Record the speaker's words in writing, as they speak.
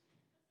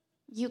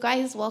You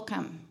guys,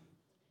 welcome.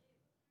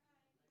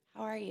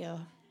 How are you?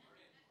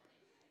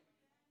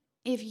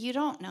 If you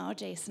don't know,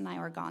 Jason and I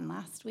were gone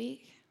last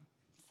week.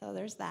 So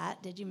there's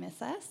that. Did you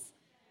miss us?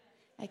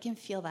 I can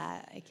feel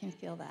that.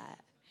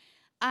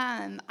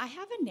 I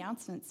have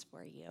announcements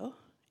for you,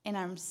 and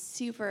I'm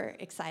super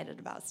excited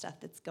about stuff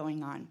that's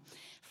going on.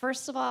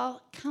 First of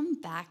all, come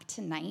back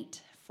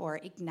tonight for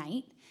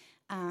Ignite.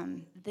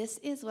 This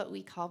is what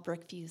we call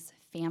Brookview's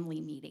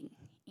family meeting,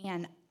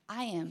 and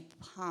I am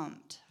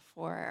pumped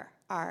for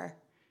our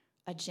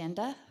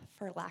agenda,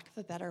 for lack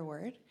of a better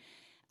word.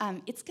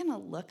 It's going to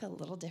look a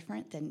little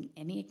different than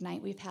any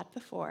Ignite we've had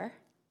before,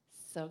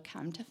 so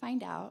come to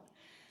find out.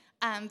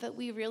 But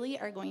we really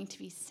are going to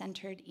be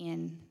centered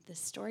in the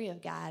story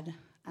of God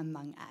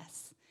among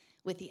us,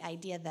 with the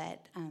idea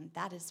that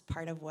that is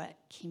part of what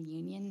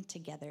communion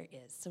together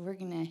is. So we're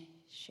going to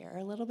share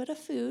a little bit of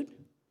food,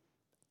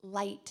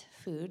 light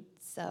food.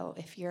 So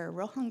if you're a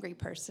real hungry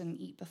person,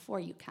 eat before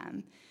you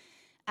come.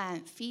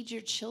 Feed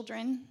your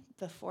children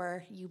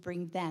before you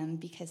bring them,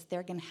 because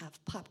they're going to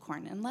have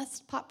popcorn,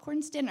 unless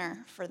popcorn's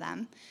dinner for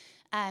them,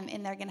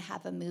 and they're going to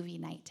have a movie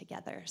night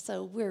together.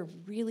 So we're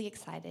really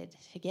excited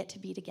to get to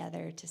be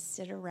together, to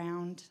sit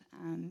around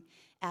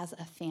as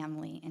a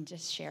family and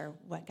just share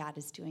what God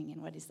is doing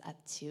and what he's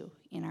up to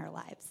in our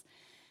lives.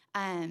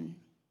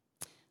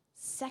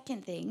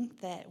 Second thing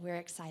that we're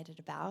excited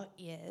about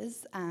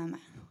is,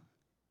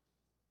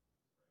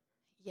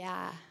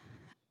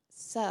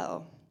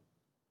 so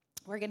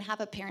we're going to have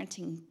a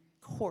parenting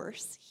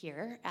course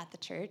here at the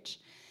church.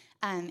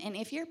 And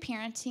if your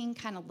parenting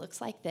kind of looks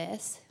like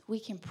this, we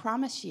can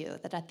promise you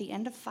that at the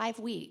end of 5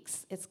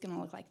 weeks, it's going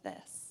to look like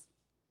this.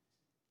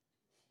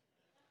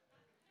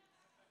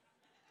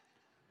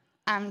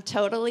 I'm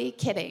totally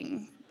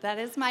kidding. That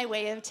is my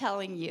way of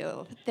telling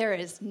you there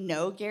is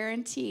no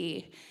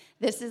guarantee.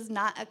 This is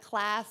not a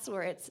class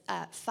where it's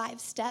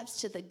 5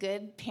 steps to the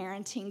good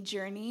parenting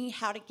journey,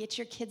 how to get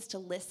your kids to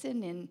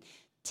listen in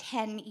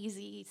 10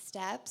 easy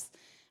steps.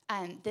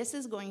 This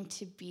is going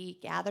to be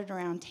gathered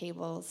around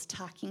tables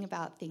talking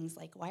about things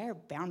like, why are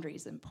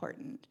boundaries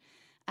important?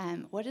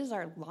 What is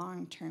our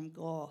long-term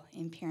goal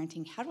in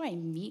parenting? How do I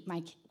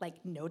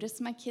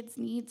notice my kids'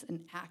 needs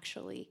and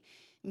actually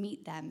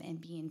meet them and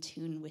be in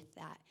tune with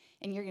that?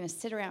 And you're going to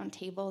sit around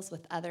tables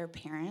with other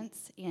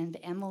parents, and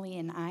Emily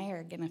and I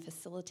are going to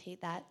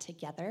facilitate that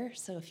together.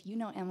 So if you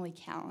know Emily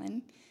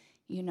Callan,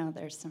 you know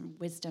there's some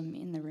wisdom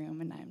in the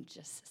room, and I'm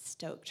just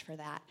stoked for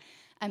that.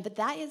 But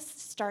that is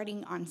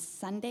starting on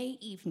Sunday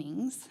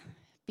evenings,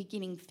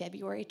 beginning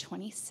February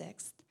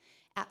 26th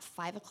at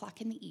 5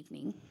 o'clock in the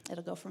evening.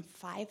 It'll go from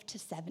 5 to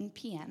 7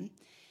 p.m.,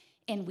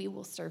 and we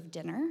will serve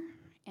dinner,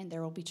 and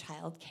there will be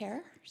childcare,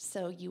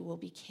 so you will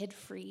be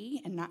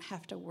kid-free and not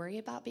have to worry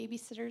about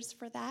babysitters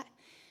for that.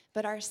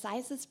 But our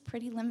size is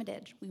pretty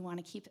limited. We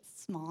want to keep it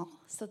small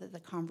so that the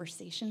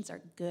conversations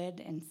are good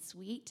and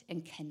sweet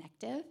and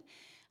connective.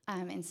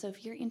 And so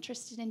if you're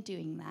interested in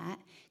doing that,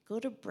 go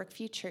to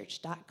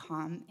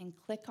brookviewchurch.com and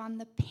click on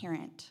the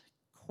parent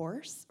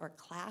course or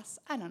class.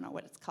 I don't know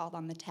what it's called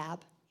on the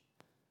tab.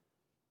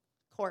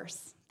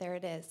 Course, there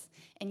it is.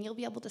 And you'll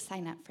be able to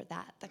sign up for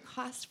that. The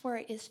cost for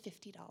it is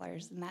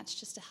 $50, and that's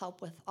just to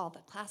help with all the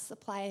class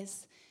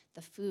supplies,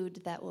 the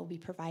food that we'll be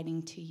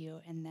providing to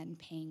you, and then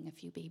paying a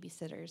few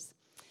babysitters.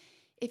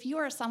 If you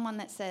are someone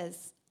that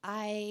says,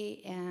 I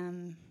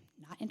am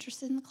not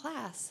interested in the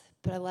class,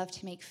 but I love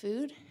to make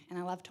food and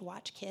I love to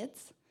watch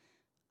kids,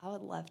 I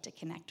would love to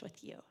connect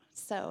with you.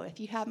 So if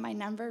you have my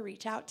number,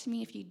 reach out to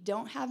me. If you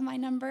don't have my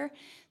number,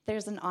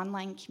 there's an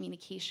online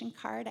communication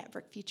card at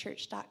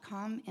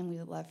brookviewchurch.com, and we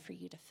would love for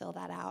you to fill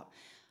that out.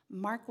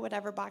 Mark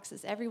whatever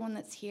boxes, everyone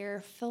that's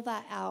here, fill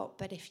that out.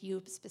 But if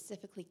you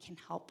specifically can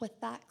help with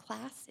that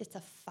class, it's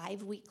a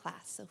 5-week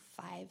class, so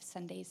 5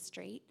 Sundays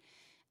straight.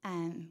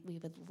 And we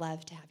would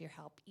love to have your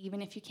help.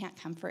 Even if you can't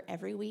come for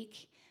every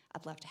week,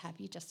 I'd love to have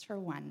you just for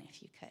one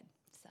if you could.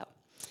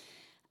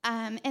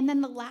 And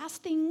then the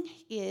last thing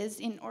is,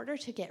 in order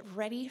to get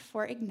ready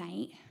for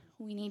Ignite,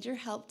 we need your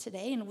help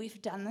today, and we've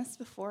done this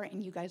before,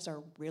 and you guys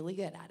are really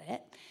good at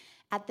it.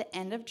 At the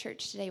end of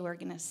church today, we're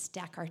going to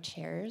stack our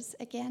chairs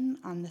again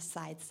on the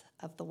sides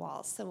of the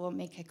walls, so we'll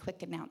make a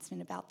quick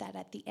announcement about that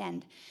at the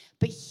end.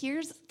 But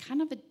here's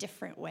kind of a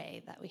different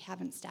way that we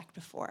haven't stacked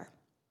before.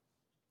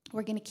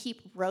 We're going to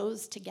keep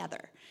rows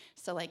together.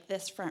 So like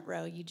this front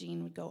row,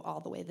 Eugene would go all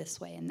the way this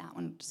way, and that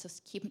one, so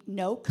keep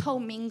no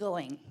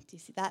commingling. Do you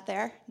see that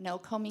there? No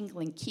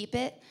commingling. Keep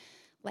it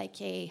like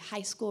a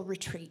high school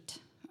retreat,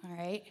 all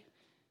right?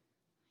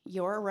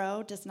 Your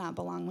row does not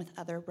belong with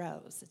other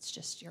rows. It's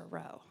just your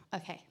row.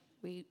 Okay,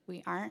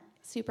 we aren't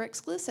super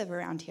exclusive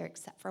around here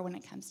except for when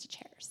it comes to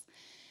chairs.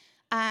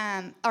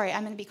 All right,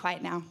 I'm going to be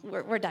quiet now.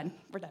 We're done.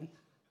 We're done.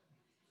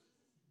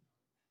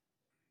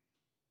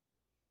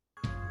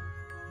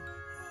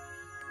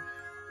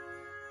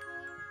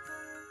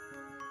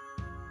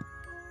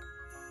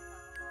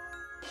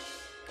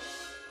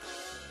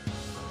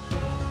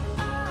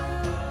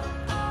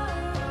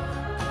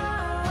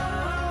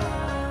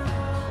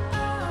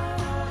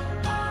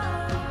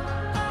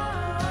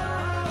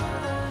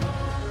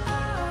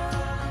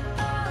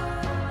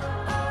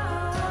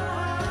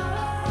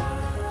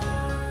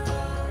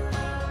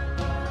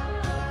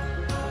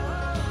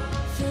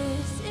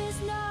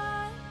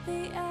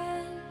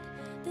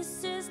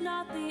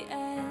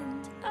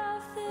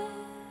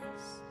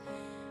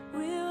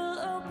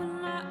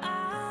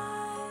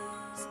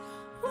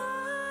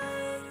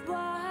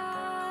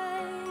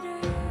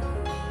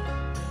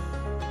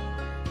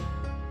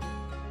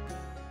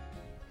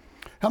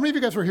 How many of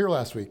you guys were here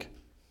last week?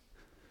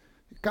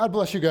 God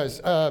bless you guys.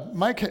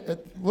 Mike,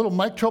 little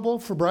mic trouble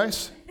for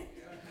Bryce?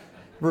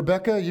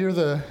 Rebecca, you're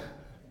the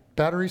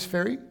batteries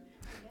fairy?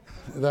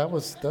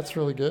 That's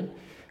really good.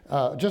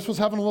 Just was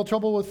having a little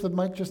trouble with the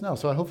mic just now,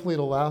 so hopefully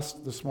it'll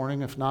last this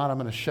morning. If not, I'm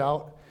going to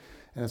shout,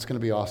 and it's going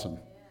to be awesome.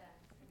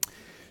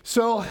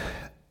 So,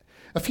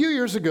 a few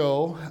years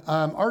ago,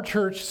 our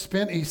church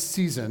spent a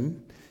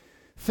season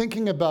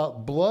thinking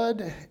about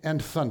blood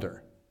and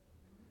thunder.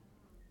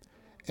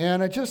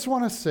 And I just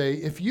want to say,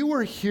 if you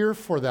were here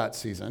for that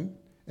season,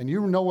 and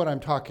you know what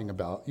I'm talking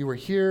about, you were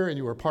here and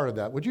you were part of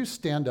that, would you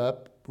stand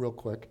up real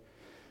quick?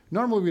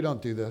 Normally we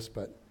don't do this,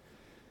 but...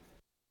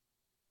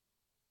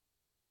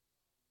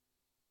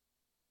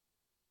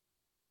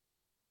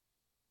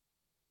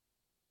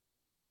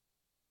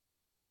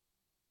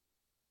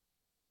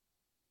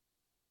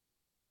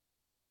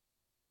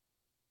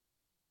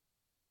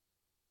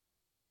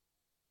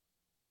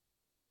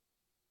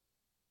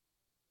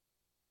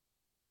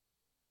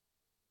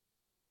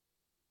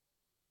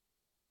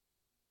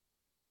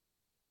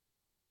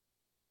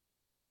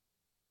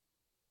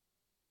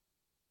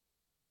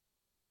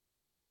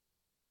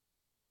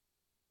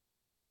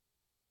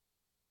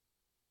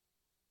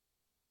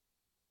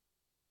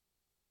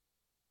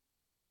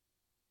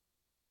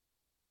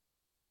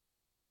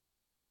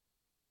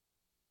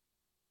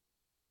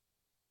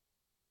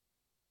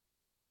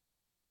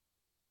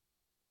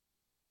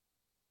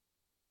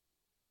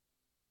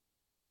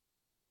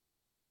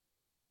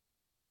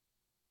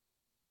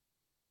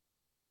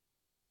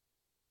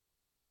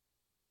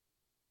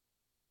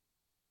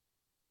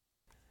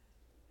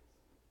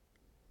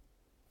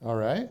 All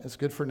right, it's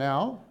good for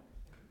now.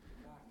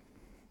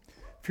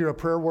 If you're a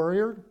prayer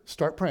warrior,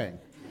 start praying.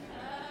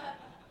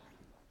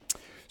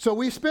 So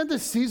we spent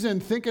this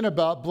season thinking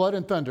about blood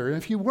and thunder. And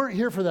if you weren't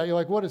here for that, you're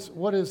like, what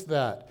is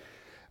that?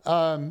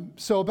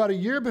 So about a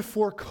year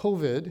before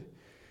COVID,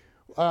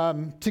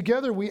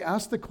 together we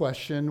asked the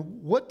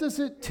question, what does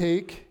it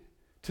take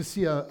to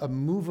see a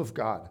move of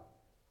God?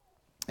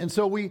 And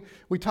so we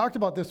talked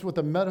about this with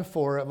a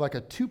metaphor of like a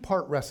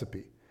two-part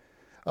recipe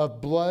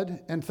of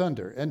blood and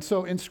thunder. And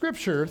so in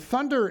Scripture,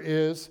 thunder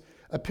is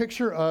a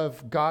picture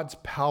of God's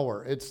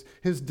power. It's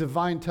his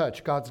divine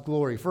touch, God's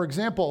glory. For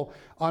example,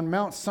 on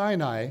Mount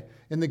Sinai,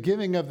 in the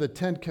giving of the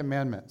Ten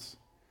Commandments,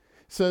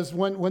 it says,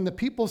 when the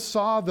people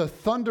saw the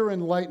thunder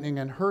and lightning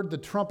and heard the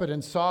trumpet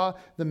and saw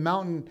the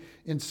mountain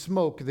in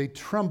smoke, they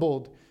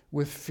trembled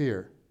with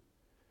fear.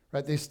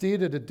 Right? They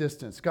stayed at a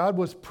distance. God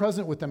was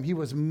present with them. He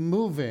was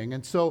moving.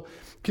 And so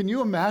can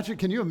you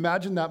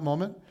imagine that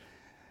moment?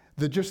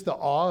 Just the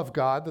awe of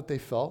God that they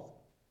felt.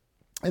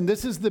 And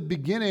this is the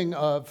beginning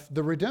of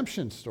the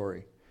redemption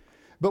story.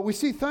 But we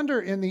see thunder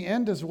in the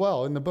end as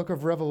well in the book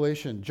of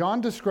Revelation.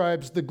 John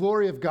describes the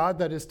glory of God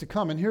that is to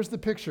come. And here's the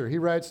picture. He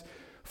writes,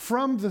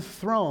 "From the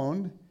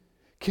throne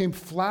came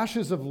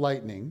flashes of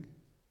lightning,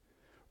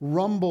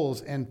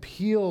 rumbles and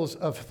peals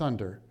of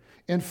thunder.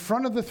 In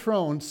front of the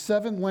throne,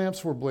 7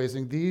 lamps were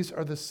blazing. These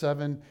are the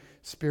 7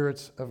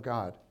 spirits of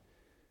God."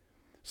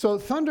 So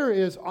thunder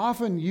is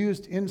often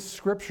used in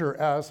Scripture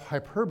as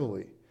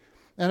hyperbole.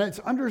 And it's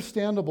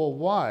understandable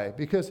why.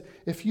 Because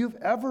if you've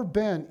ever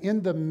been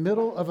in the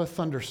middle of a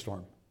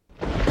thunderstorm,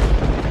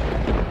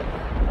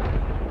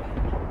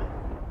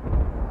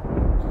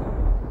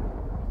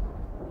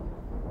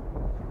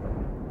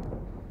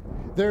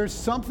 there's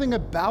something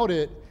about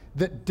it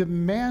that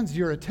demands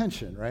your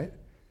attention, right?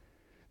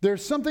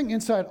 There's something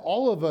inside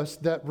all of us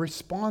that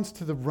responds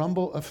to the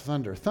rumble of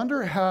thunder.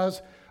 Thunder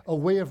has a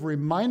way of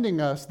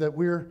reminding us that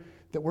we're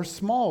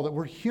small, that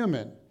we're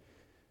human,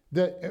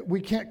 that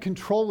we can't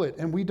control it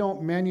and we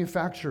don't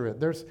manufacture it.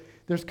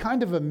 There's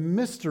kind of a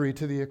mystery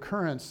to the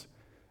occurrence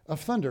of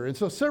thunder. And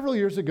so several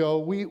years ago,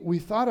 we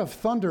thought of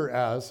thunder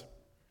as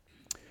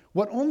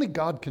what only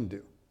God can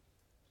do.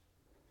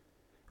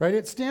 Right?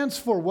 It stands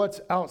for what's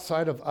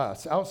outside of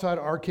us, outside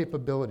our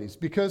capabilities.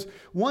 Because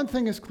one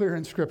thing is clear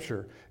in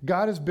Scripture,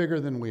 God is bigger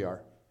than we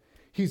are.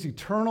 He's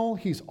eternal,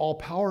 he's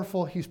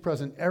all-powerful, he's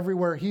present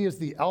everywhere. He is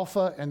the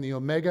Alpha and the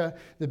Omega,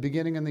 the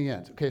beginning and the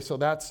end. Okay, so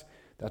that's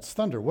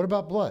thunder. What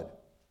about blood?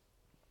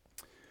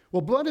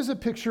 Well, blood is a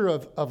picture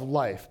of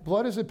life.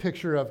 Blood is a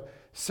picture of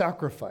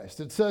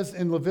sacrifice. It says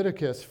in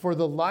Leviticus, "For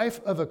the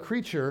life of a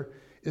creature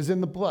is in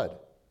the blood."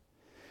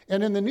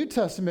 And in the New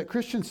Testament,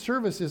 Christian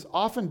service is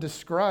often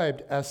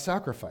described as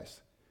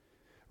sacrifice.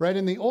 Right?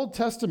 In the Old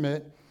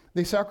Testament,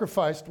 they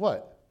sacrificed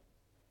what?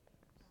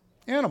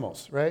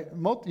 Animals, right?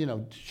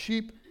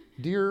 Sheep,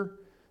 deer,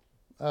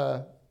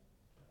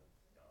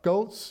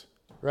 goats,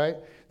 right?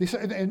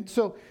 And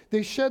so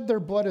they shed their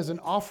blood as an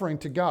offering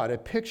to God, a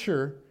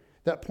picture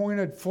that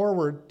pointed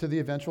forward to the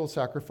eventual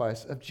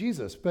sacrifice of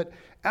Jesus. But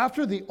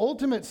after the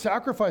ultimate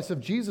sacrifice of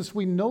Jesus,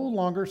 we no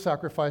longer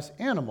sacrifice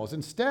animals.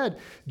 Instead,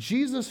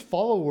 Jesus'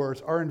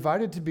 followers are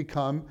invited to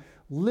become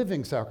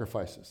living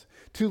sacrifices,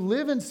 to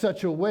live in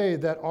such a way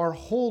that our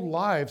whole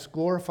lives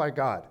glorify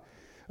God.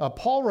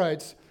 Paul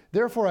writes,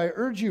 "Therefore, I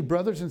urge you,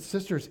 brothers and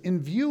sisters, in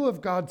view of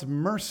God's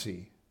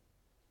mercy,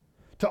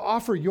 to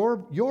offer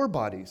your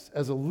bodies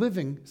as a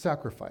living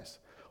sacrifice,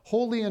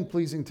 holy and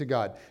pleasing to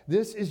God.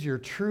 This is your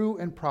true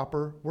and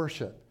proper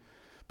worship.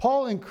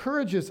 Paul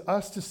encourages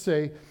us to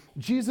say,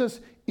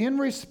 Jesus, in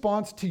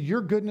response to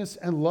your goodness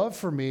and love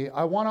for me,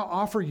 I want to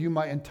offer you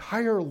my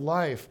entire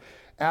life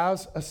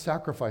as a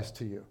sacrifice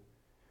to you.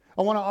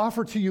 I want to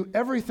offer to you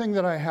everything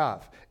that I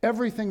have,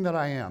 everything that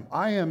I am.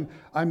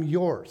 I'm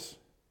yours.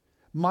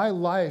 My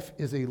life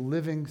is a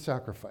living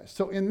sacrifice.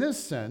 So in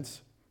this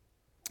sense,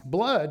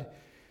 blood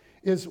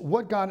is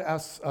what God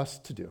asks us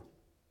to do.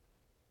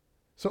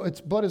 So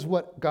blood is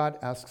what God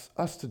asks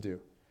us to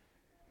do.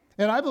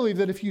 And I believe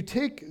that if you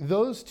take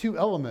those two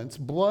elements,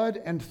 blood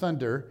and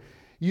thunder,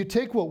 you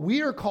take what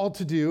we are called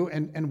to do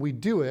and we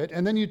do it,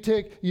 and then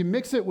you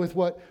mix it with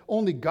what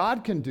only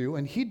God can do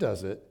and he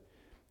does it,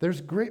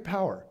 there's great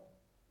power.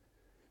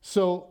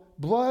 So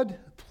blood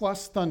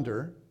plus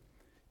thunder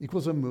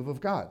equals a move of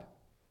God.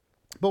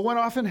 But what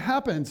often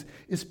happens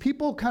is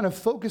people kind of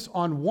focus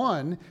on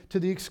one to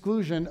the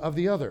exclusion of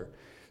the other.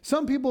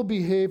 Some people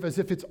behave as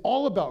if it's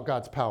all about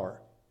God's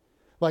power,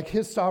 like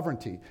his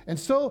sovereignty. And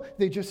so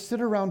they just sit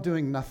around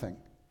doing nothing,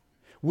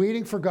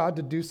 waiting for God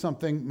to do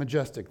something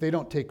majestic. They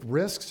don't take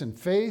risks in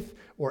faith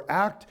or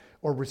act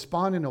or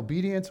respond in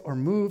obedience or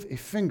move a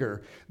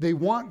finger. They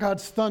want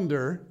God's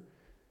thunder,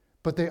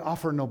 but they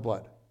offer no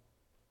blood.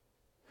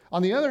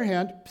 On the other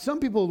hand,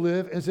 some people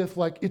live as if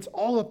like it's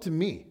all up to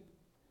me.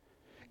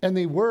 And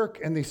they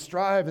work and they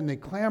strive and they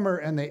clamor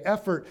and they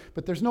effort,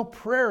 but there's no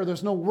prayer,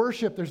 there's no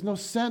worship, there's no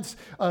sense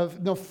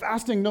of, no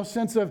fasting, no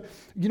sense of,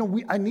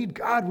 I need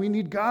God, we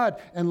need God.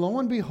 And lo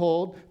and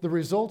behold, the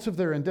results of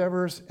their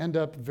endeavors end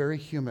up very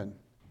human,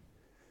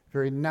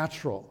 very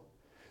natural.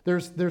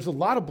 There's a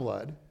lot of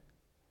blood,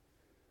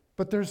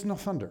 but there's no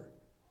thunder,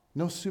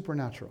 no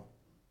supernatural.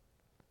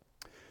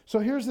 So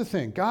here's the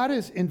thing. God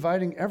is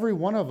inviting every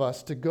one of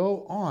us to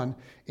go on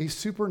a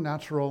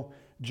supernatural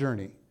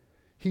journey.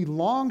 He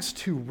longs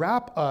to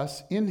wrap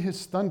us in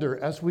his thunder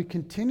as we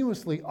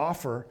continuously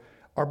offer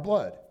our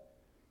blood.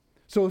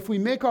 So if we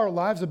make our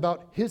lives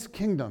about his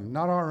kingdom,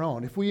 not our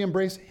own, if we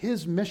embrace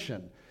his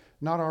mission,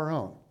 not our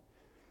own.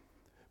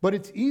 But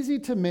it's easy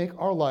to make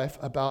our life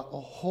about a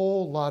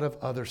whole lot of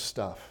other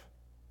stuff.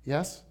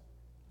 Yes?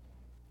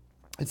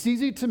 It's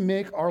easy to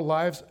make our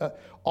lives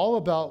all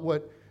about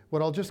what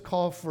I'll just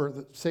call, for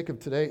the sake of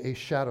today, a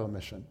shadow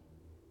mission.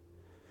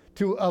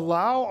 To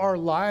allow our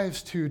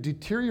lives to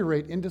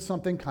deteriorate into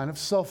something kind of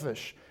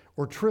selfish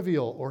or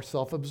trivial or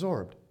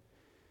self-absorbed.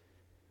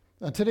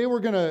 Today we're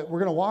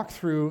gonna walk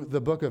through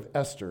the book of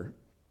Esther,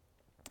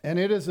 and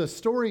it is a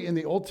story in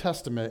the Old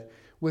Testament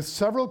with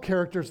several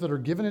characters that are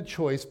given a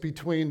choice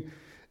between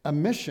a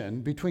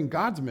mission, between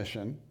God's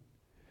mission,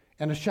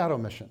 and a shadow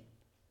mission.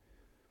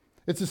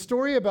 It's a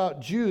story about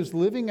Jews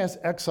living as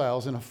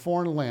exiles in a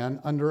foreign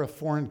land under a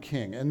foreign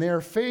king, and they are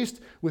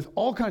faced with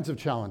all kinds of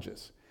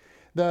challenges.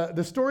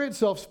 The story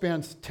itself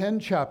spans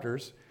 10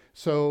 chapters,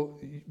 so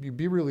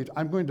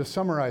I'm going to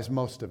summarize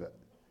most of it.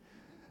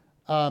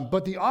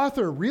 But the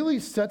author really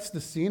sets the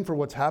scene for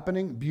what's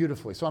happening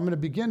beautifully. So I'm going to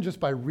begin just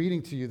by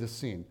reading to you the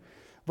scene.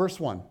 Verse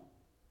 1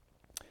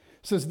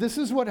 says, "This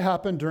is what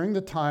happened during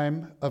the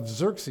time of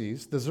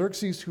Xerxes, the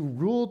Xerxes who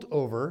ruled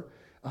over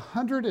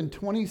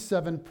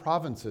 127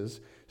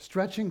 provinces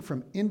stretching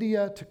from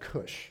India to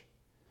Kush."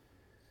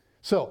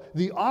 So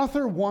the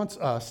author wants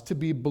us to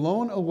be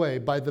blown away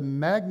by the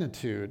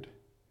magnitude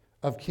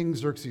of King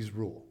Xerxes'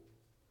 rule.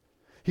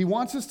 He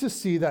wants us to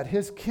see that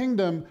his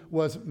kingdom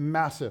was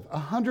massive,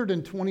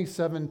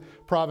 127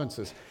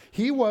 provinces.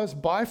 He was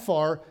by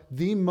far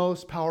the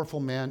most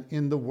powerful man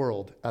in the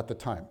world at the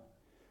time.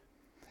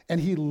 And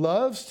he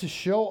loves to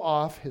show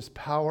off his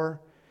power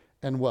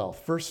and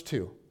wealth. Verse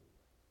 2.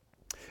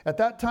 At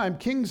that time,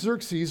 King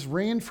Xerxes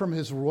reigned from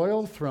his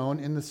royal throne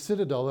in the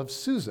citadel of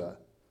Susa.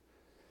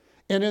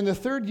 And in the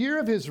 3rd year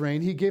of his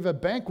reign, he gave a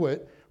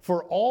banquet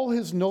for all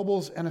his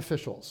nobles and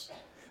officials,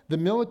 the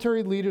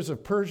military leaders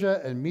of Persia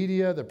and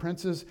Media, the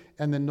princes,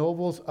 and the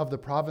nobles of the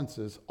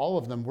provinces. All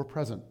of them were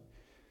present.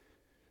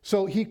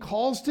 So he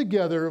calls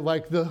together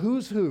like the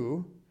who's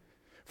who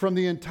from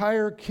the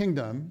entire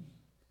kingdom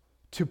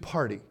to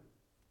party.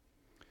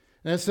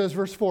 And it says,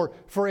 verse 4,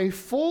 "For a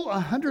full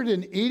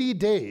 180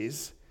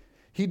 days,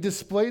 he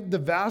displayed the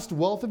vast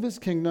wealth of his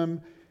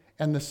kingdom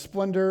and the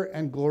splendor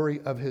and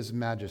glory of his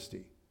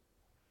majesty."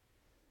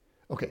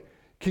 Okay,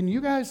 can you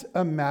guys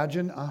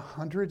imagine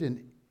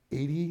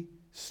 180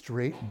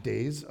 straight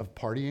days of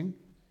partying?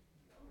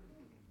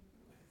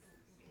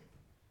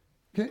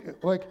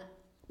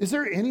 Is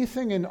there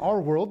anything in our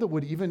world that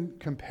would even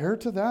compare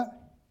to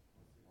that?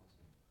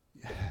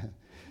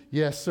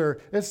 Yes,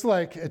 sir. It's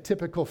like a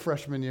typical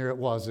freshman year at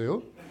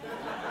Wazoo.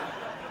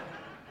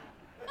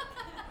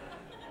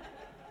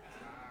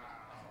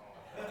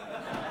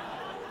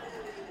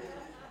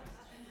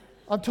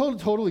 I'm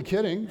totally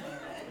kidding.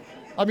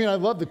 I mean, I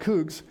love the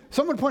Cougs.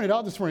 Someone pointed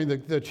out this morning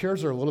that the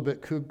chairs are a little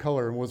bit Coug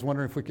color and was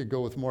wondering if we could go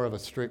with more of a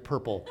straight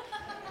purple.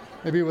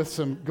 Maybe with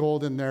some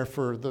gold in there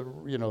for the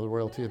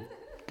royalty of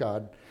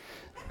God.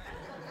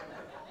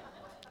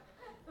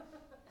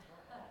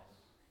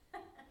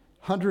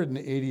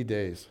 180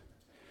 days.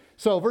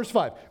 So, verse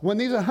 5, when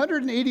these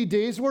 180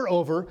 days were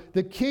over,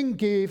 the king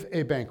gave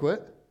a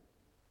banquet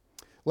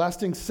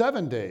lasting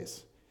 7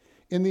 days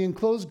in the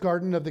enclosed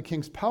garden of the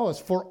king's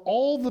palace for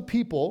all the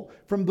people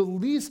from the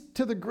least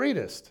to the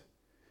greatest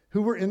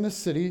who were in the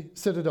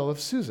citadel of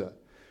Susa.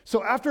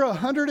 So after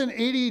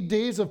 180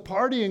 days of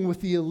partying with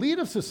the elite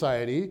of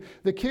society,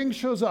 the king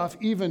shows off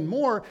even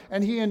more,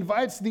 and he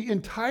invites the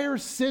entire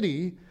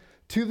city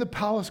to the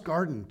palace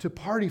garden to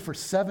party for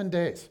 7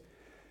 days.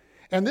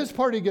 And this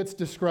party gets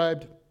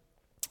described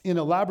in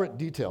elaborate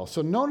detail.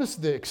 So notice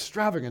the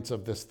extravagance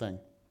of this thing.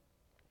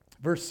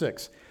 Verse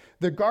 6,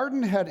 the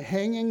garden had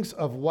hangings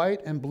of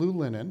white and blue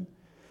linen,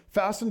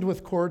 fastened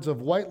with cords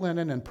of white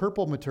linen and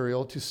purple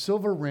material to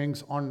silver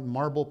rings on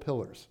marble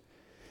pillars.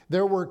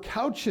 There were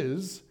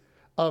couches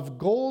of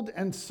gold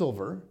and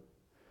silver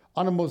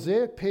on a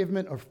mosaic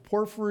pavement of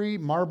porphyry,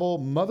 marble,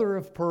 mother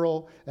of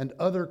pearl, and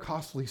other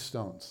costly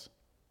stones.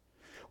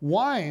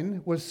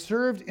 Wine was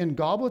served in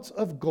goblets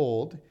of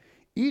gold,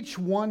 each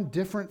one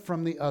different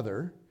from the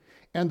other,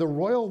 and the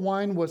royal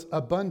wine was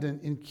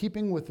abundant in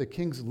keeping with the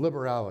king's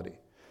liberality.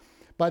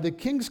 By the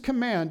king's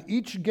command,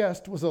 each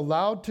guest was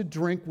allowed to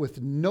drink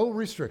with no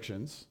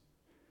restrictions,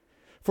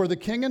 for the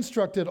king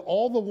instructed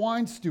all the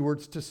wine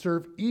stewards to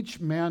serve each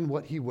man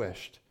what he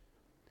wished.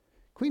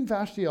 Queen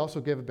Vashti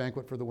also gave a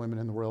banquet for the women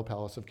in the royal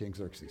palace of King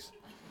Xerxes.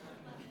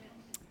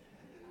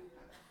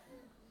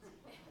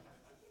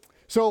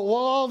 So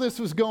while all this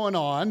was going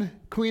on,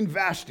 Queen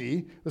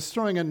Vashti was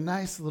throwing a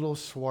nice little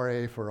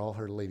soiree for all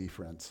her lady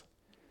friends.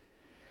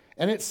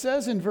 And it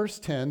says in verse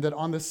 10 that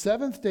on the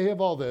 7th day of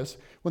all this,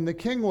 when the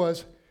king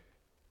was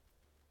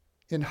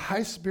in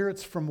high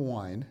spirits from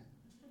wine,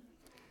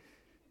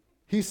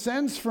 he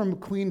sends from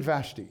Queen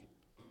Vashti.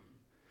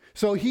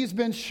 So he's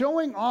been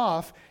showing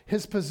off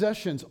his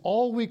possessions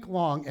all week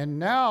long, and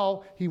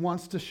now he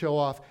wants to show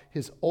off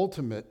his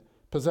ultimate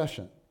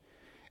possession.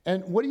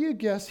 And what do you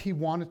guess he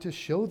wanted to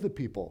show the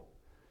people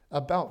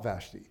about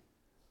Vashti?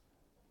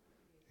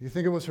 You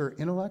think it was her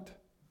intellect?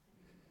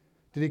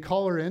 Did he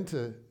call her in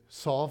to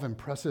solve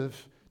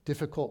impressive,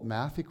 difficult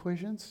math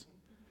equations?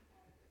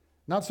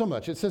 Not so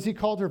much. It says he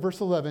called her,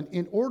 verse 11,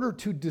 in order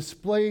to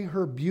display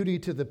her beauty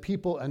to the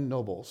people and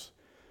nobles,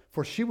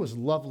 for she was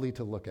lovely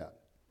to look at.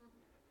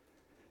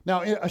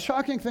 Now, a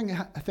shocking thing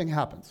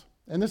happens,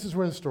 and this is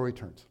where the story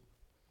turns.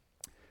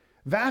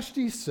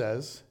 Vashti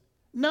says,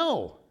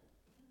 no.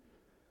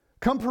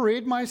 Come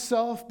parade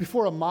myself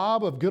before a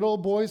mob of good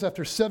old boys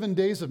after 7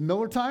 days of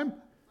Miller time?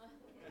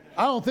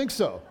 I don't think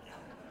so.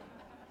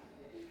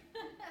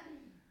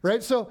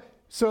 Right? So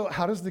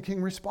how does the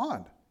king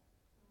respond?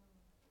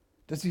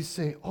 Does he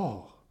say,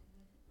 oh,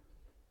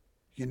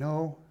 you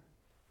know,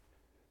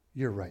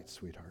 you're right,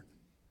 sweetheart.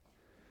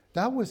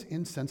 That was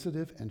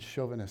insensitive and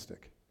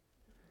chauvinistic.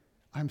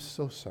 I'm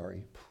so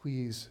sorry.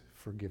 Please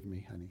forgive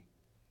me, honey.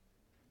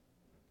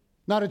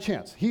 Not a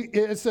chance.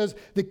 It says,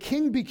 the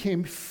king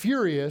became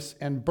furious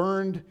and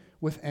burned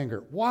with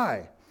anger.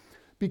 Why?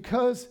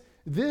 Because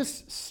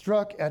this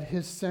struck at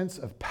his sense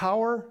of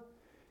power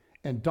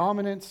and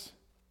dominance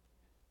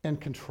and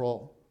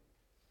control.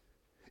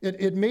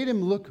 It made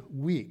him look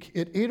weak.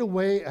 It ate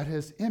away at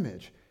his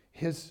image,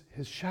 his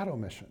shadow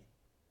mission.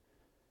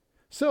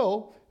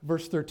 So,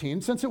 verse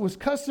 13, since it was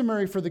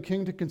customary for the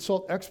king to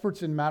consult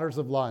experts in matters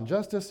of law and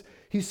justice,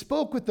 he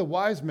spoke with the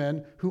wise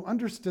men who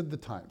understood the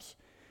times.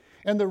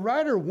 And the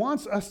writer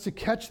wants us to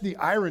catch the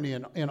irony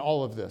in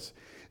all of this.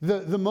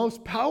 The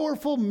most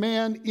powerful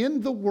man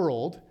in the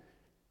world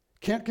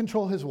can't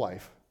control his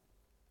wife.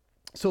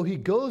 So he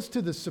goes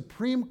to the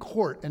Supreme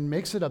Court and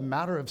makes it a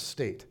matter of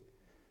state.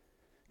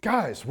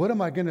 Guys, what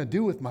am I going to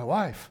do with my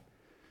wife?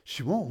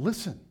 She won't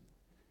listen.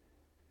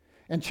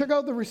 And check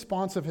out the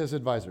response of his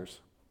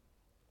advisors.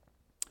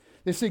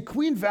 They say,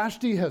 Queen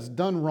Vashti has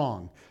done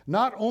wrong,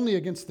 not only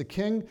against the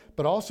king,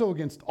 but also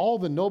against all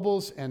the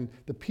nobles and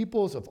the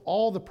peoples of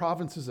all the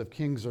provinces of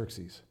King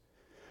Xerxes.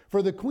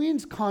 For the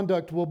queen's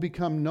conduct will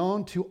become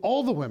known to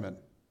all the women.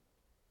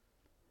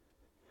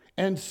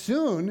 And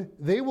soon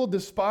they will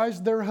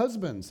despise their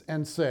husbands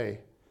and say,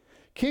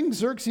 King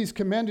Xerxes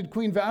commanded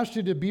Queen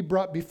Vashti to be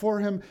brought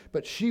before him,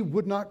 but she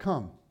would not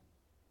come.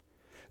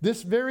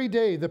 This very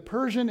day, the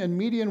Persian and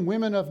Median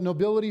women of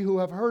nobility who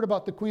have heard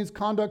about the queen's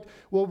conduct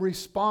will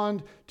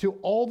respond to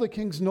all the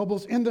king's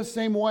nobles in the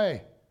same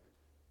way.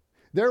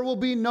 There will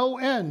be no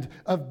end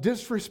of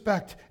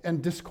disrespect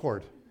and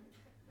discord.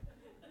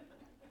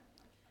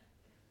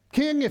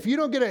 King, if you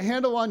don't get a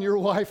handle on your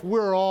wife,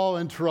 we're all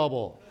in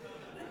trouble.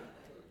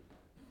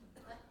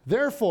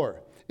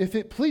 Therefore, if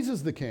it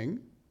pleases the king,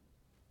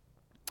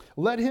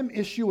 let him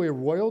issue a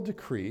royal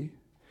decree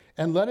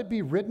and let it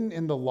be written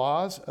in the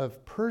laws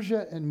of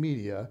Persia and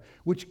Media,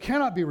 which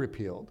cannot be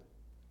repealed,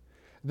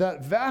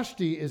 that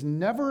Vashti is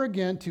never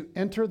again to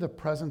enter the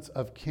presence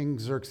of King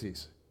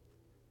Xerxes.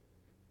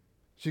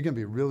 She's going to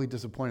be really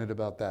disappointed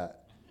about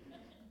that.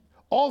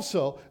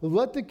 Also,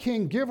 let the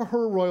king give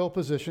her royal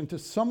position to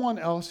someone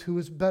else who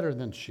is better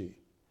than she.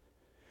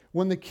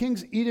 When the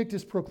king's edict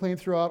is proclaimed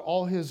throughout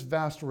all his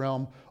vast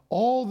realm,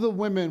 all the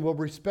women will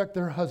respect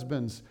their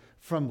husbands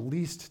from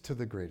least to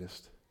the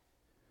greatest.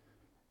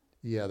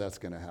 Yeah, that's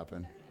going to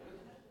happen.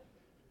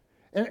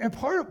 And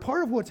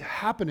part of what's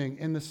happening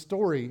in the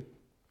story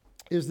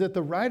is that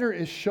the writer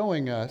is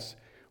showing us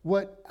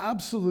what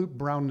absolute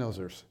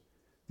brown-nosers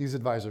these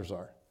advisors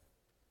are.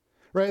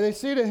 Right? They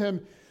say to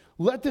him,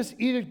 let this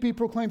edict be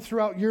proclaimed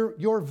throughout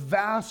your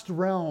vast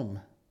realm.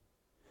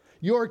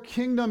 Your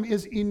kingdom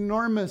is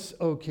enormous,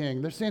 O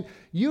king. They're saying,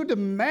 you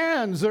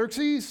demand,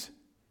 Xerxes.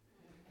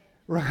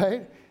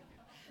 Right?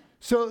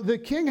 So the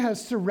king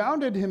has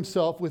surrounded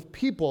himself with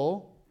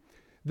people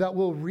that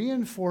will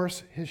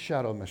reinforce his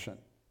shadow mission.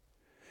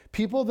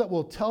 People that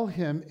will tell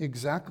him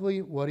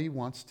exactly what he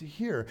wants to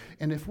hear.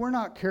 And if we're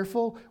not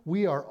careful,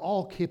 we are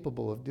all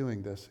capable of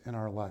doing this in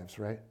our lives,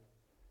 right?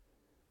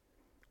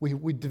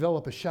 We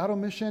develop a shadow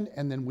mission,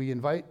 and then we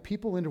invite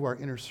people into our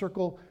inner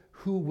circle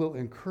who will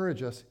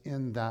encourage us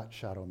in that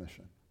shadow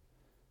mission.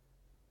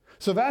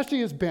 So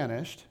Vashti is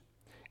banished,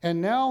 and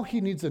now he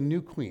needs a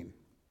new queen.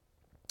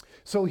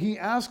 So he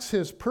asks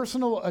his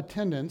personal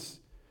attendants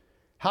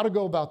how to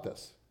go about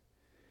this.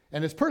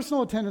 And his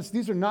personal attendants,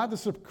 these are not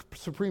the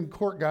Supreme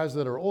Court guys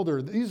that are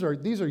older. These are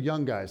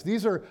young guys.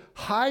 These are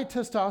high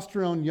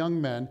testosterone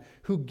young men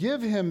who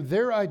give him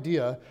their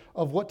idea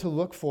of what to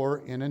look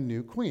for in a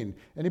new queen.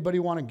 Anybody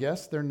want to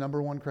guess their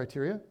number one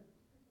criteria?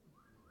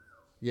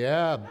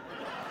 Yeah.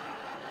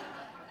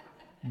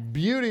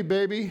 Beauty,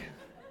 baby.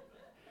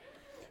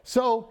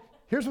 So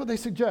here's what they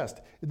suggest.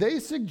 They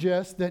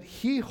suggest that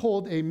he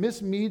hold a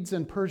Miss Medes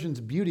and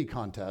Persians beauty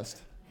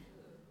contest,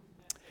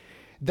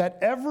 that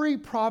every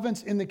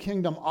province in the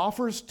kingdom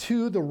offers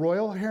to the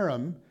royal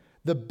harem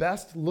the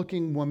best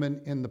looking woman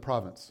in the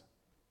province.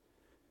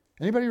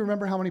 Anybody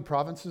remember how many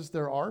provinces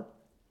there are?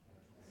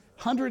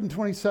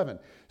 127.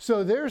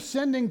 So they're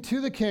sending to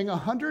the king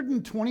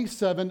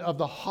 127 of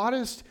the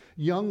hottest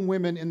young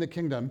women in the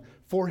kingdom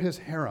for his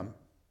harem.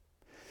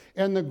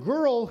 And the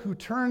girl who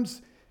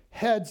turns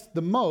heads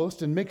the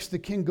most and makes the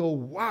king go,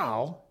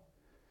 wow,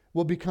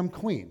 will become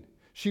queen.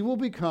 She will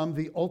become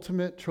the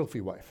ultimate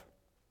trophy wife.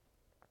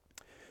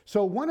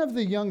 So one of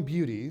the young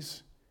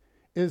beauties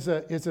is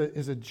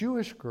a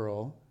Jewish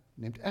girl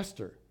named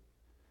Esther.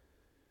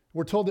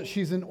 We're told that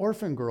she's an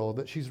orphan girl,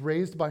 that she's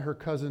raised by her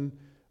cousin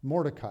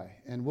Mordecai.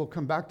 And we'll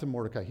come back to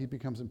Mordecai. He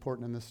becomes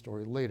important in this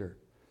story later.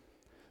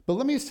 But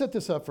let me set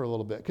this up for a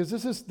little bit, because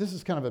this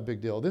is kind of a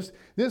big deal.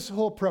 This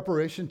whole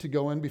preparation to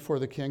go in before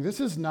the king, this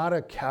is not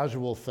a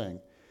casual thing.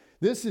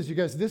 This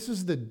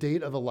is the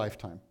date of a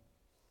lifetime.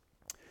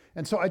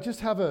 And so I just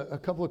have a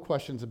couple of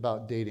questions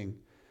about dating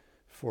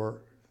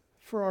for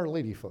our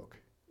lady folk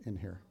in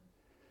here.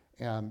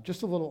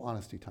 Just a little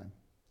honesty time.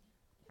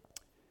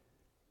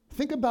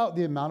 Think about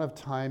the amount of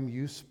time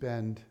you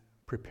spend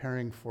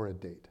preparing for a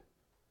date.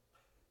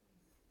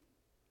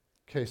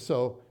 Okay,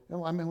 so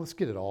let's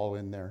get it all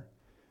in there.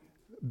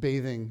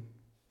 Bathing,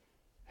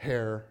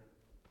 hair,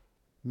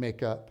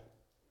 makeup,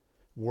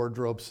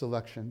 wardrobe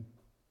selection,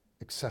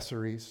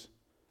 accessories,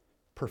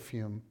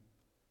 perfume.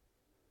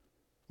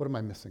 What am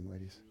I missing,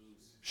 ladies?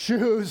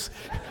 Shoes.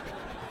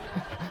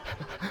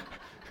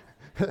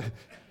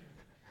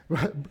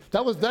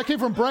 That came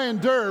from Brian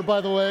Durr,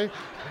 by the way.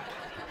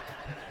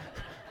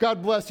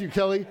 God bless you,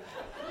 Kelly.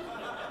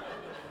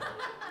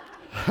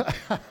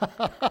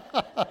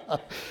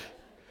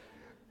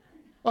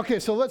 Okay,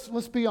 so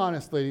let's be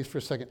honest, ladies, for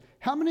a second.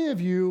 How many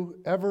of you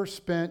ever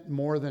spent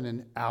more than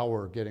an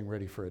hour getting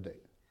ready for a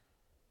date?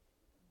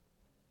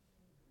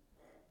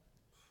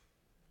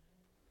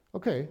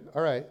 Okay,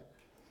 all right.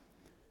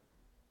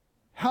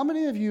 How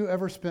many of you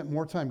ever spent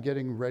more time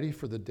getting ready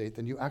for the date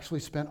than you actually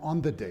spent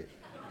on the date?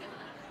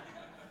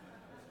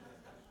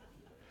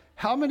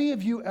 How many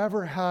of you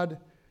ever had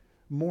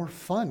more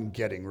fun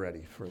getting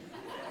ready for it?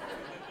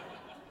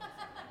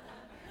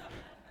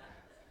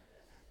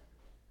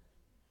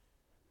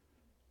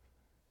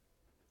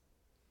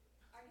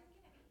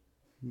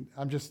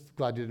 I'm just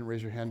glad you didn't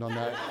raise your hand on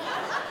that.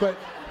 But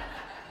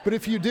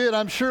if you did,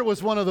 I'm sure it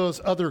was one of those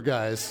other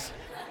guys.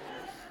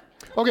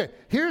 Okay,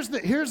 here's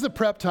the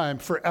prep time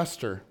for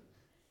Esther,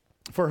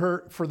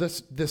 for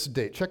this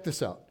date. Check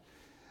this out.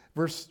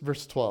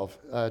 Verse 12,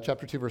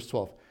 chapter 2, verse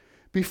 12.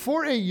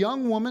 Before a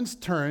young woman's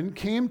turn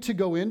came to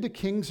go into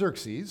King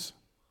Xerxes,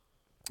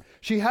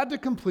 she had to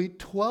complete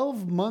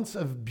 12 months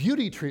of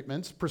beauty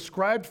treatments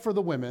prescribed for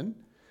the women,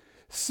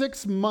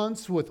 6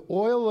 months with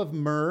oil of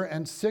myrrh,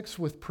 and 6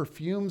 with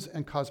perfumes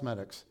and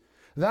cosmetics.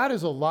 That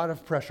is a lot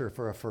of pressure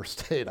for a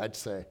first date, I'd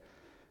say.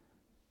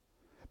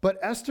 But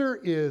Esther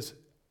is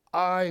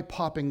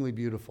eye-poppingly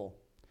beautiful,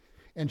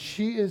 and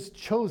she is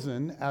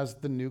chosen as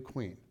the new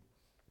queen.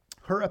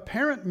 Her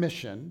apparent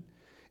mission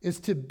is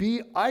to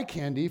be eye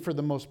candy for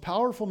the most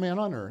powerful man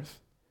on earth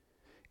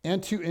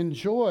and to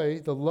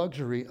enjoy the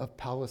luxury of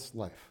palace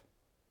life.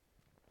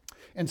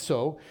 And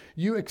so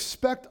you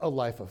expect a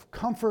life of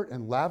comfort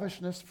and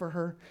lavishness for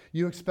her.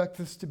 You expect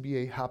this to be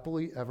a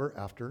happily ever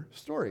after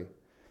story.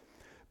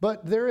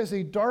 But there is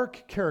a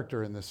dark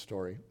character in this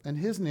story, and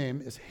his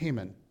name is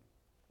Haman.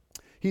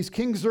 He's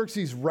King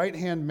Xerxes'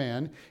 right-hand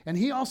man, and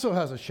he also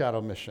has a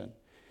shadow mission.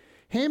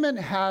 Haman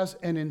has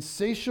an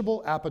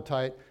insatiable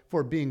appetite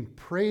for being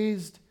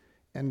praised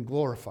and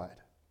glorified.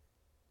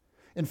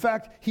 In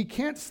fact, he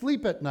can't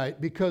sleep at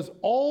night because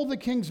all the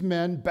king's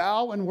men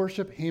bow and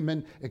worship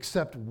Haman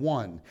except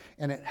one,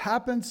 and it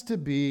happens to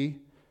be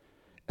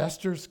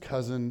Esther's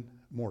cousin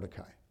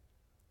Mordecai.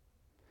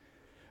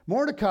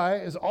 Mordecai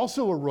is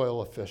also a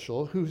royal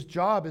official whose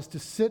job is to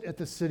sit at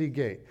the city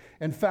gate.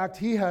 In fact,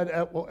 he had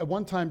at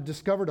one time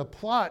discovered a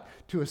plot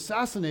to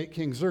assassinate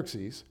King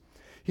Xerxes.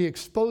 He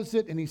exposed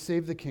it and he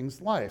saved the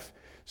king's life.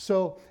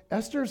 So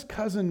Esther's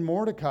cousin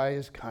Mordecai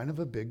is kind of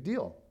a big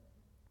deal.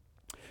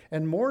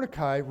 And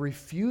Mordecai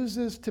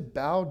refuses to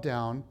bow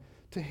down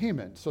to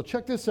Haman. So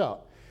check this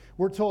out.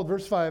 We're told,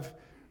 verse 5,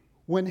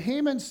 when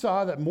Haman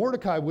saw that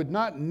Mordecai would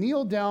not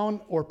kneel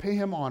down or pay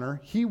him honor,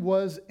 he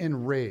was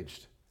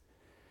enraged.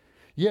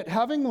 Yet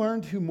having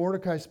learned who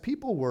Mordecai's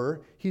people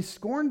were, he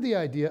scorned the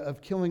idea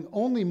of killing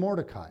only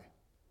Mordecai.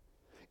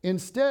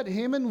 Instead,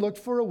 Haman looked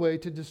for a way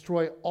to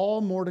destroy all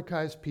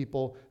Mordecai's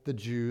people, the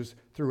Jews,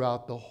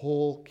 throughout the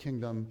whole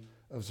kingdom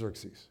of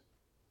Xerxes.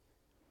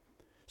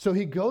 So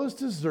he goes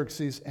to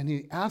Xerxes and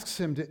he asks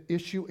him to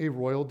issue a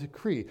royal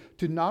decree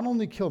to not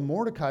only kill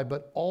Mordecai,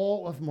 but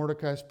all of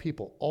Mordecai's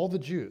people, all the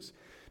Jews.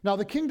 Now,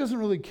 the king doesn't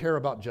really care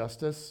about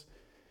justice.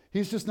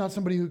 He's just not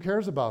somebody who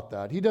cares about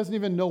that. He doesn't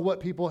even know what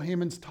people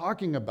Haman's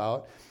talking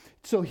about.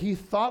 So he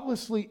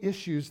thoughtlessly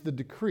issues the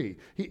decree.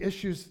 He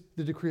issues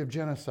the decree of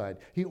genocide.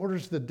 He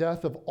orders the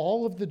death of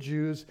all of the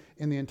Jews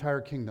in the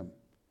entire kingdom.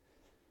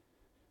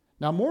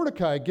 Now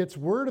Mordecai gets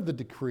word of the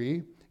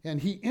decree, and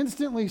he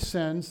instantly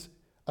sends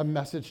a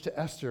message to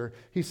Esther.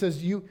 He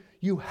says, you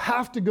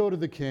have to go to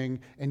the king,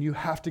 and you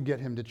have to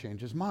get him to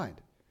change his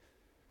mind.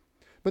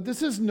 But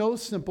this is no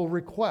simple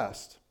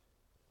request.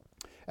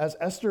 As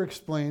Esther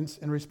explains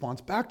in response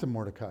back to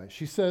Mordecai,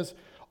 she says,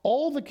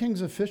 all the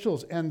king's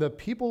officials and the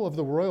people of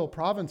the royal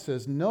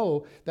provinces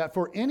know that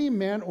for any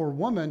man or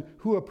woman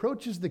who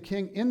approaches the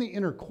king in the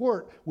inner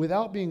court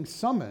without being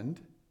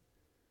summoned,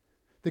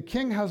 the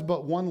king has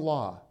but one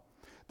law,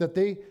 that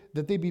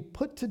they be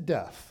put to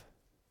death,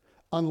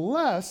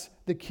 unless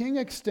the king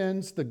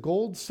extends the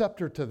gold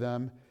scepter to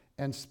them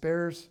and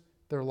spares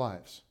their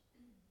lives.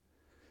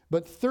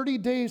 But 30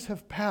 days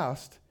have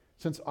passed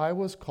since I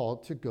was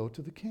called to go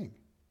to the king.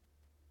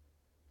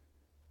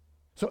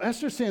 So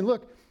Esther's saying,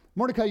 look,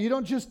 Mordecai, you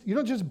don't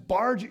just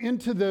barge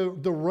into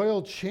the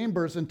royal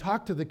chambers and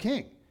talk to the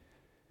king.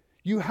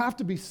 You have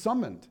to be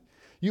summoned.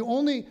 You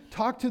only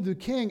talk to the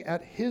king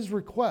at his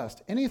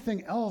request.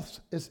 Anything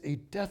else is a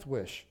death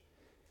wish.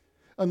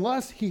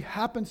 Unless he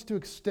happens to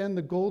extend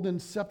the golden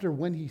scepter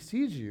when he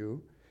sees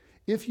you,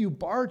 if you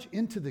barge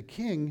into the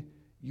king,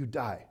 you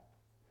die.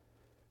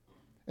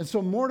 And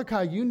so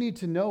Mordecai, you need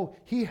to know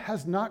he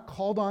has not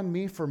called on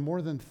me for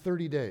more than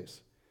 30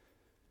 days.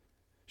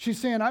 She's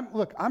saying,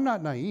 I'm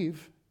not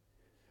naive.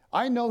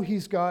 I know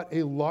he's got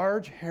a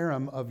large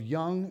harem of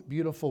young,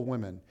 beautiful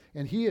women,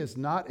 and he is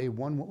not a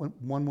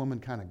one-woman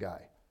kind of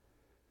guy.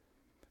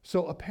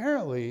 So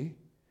apparently,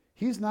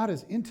 he's not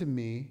as into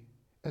me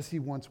as he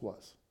once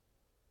was.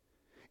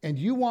 And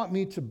you want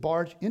me to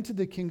barge into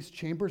the king's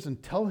chambers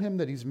and tell him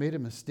that he's made a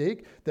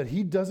mistake, that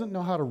he doesn't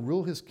know how to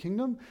rule his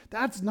kingdom?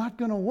 That's not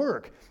going to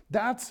work.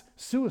 That's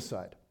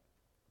suicide.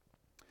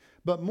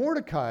 But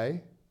Mordecai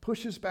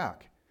pushes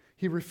back.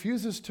 He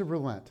refuses to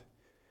relent.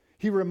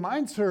 He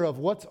reminds her of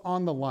what's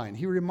on the line.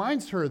 He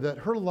reminds her that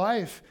her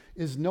life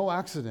is no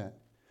accident,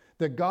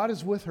 that God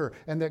is with her,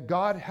 and that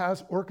God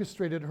has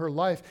orchestrated her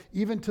life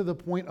even to the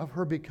point of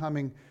her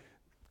becoming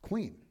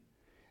queen.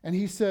 And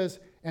he says,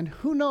 and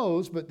who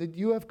knows but that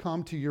you have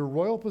come to your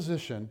royal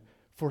position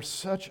for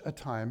such a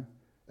time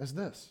as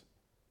this.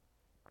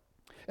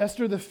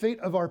 Esther, the fate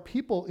of our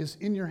people is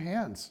in your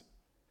hands.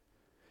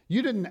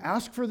 You didn't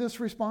ask for this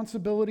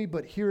responsibility,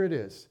 but here it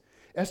is.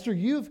 Esther,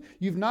 you've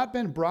not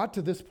been brought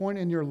to this point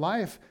in your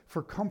life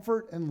for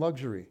comfort and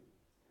luxury.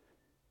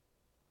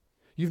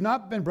 You've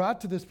not been brought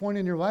to this point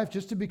in your life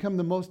just to become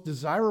the most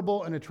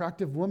desirable and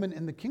attractive woman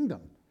in the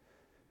kingdom.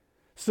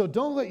 So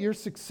don't let your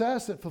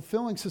success at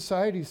fulfilling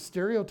society's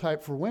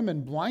stereotype for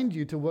women blind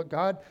you to what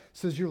God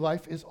says your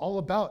life is all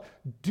about.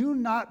 Do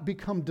not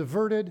become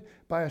diverted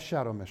by a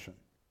shadow mission.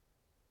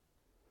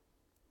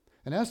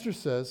 And Esther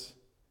says,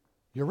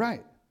 you're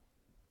right.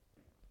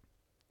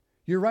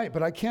 You're right,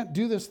 but I can't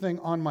do this thing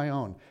on my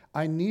own.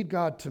 I need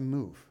God to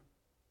move.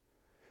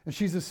 And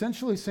she's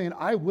essentially saying,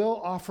 I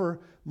will offer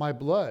my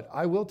blood.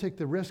 I will take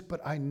the risk, but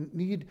I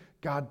need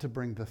God to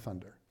bring the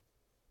thunder.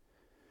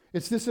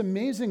 It's this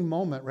amazing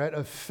moment, right,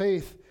 of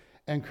faith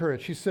and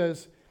courage. She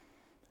says,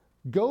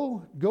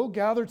 go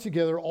gather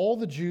together all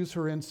the Jews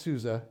who are in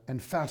Susa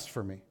and fast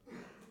for me.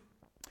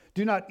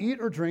 Do not eat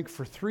or drink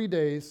for 3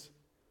 days,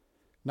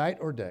 night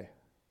or day.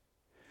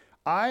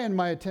 I and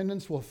my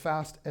attendants will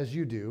fast as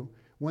you do.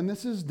 When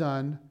this is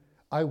done,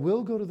 I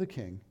will go to the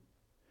king,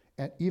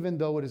 and even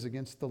though it is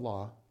against the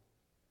law,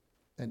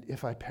 and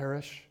if I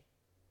perish,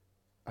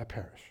 I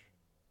perish.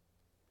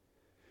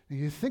 And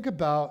you think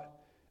about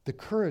the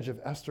courage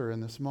of Esther in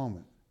this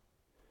moment.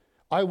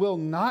 I will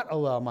not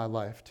allow my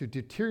life to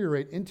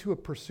deteriorate into a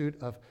pursuit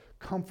of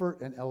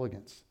comfort and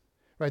elegance.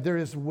 Right? There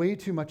is way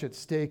too much at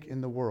stake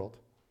in the world.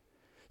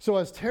 So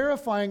as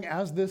terrifying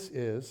as this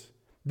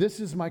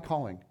is my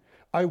calling.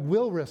 I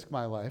will risk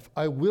my life.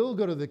 I will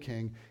go to the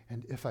king.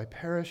 And if I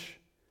perish,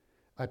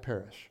 I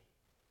perish.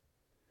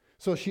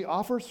 So she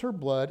offers her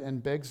blood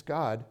and begs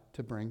God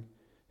to bring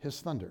his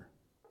thunder.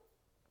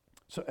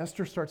 So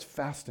Esther starts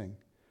fasting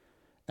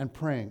and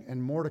praying,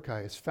 and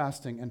Mordecai is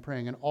fasting and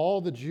praying, and all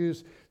the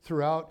Jews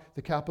throughout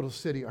the capital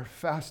city are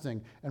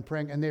fasting and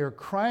praying, and they are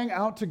crying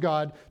out to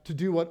God to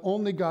do what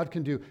only God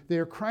can do. They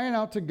are crying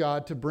out to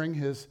God to bring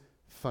his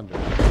thunder.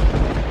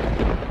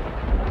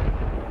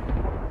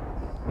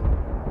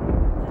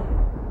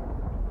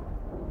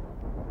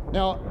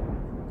 Now,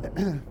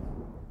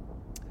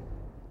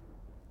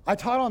 I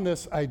taught on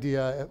this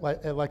idea at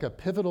like a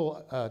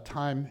pivotal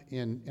time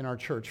in our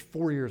church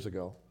 4 years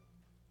ago.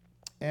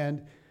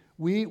 And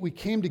we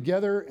came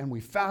together and we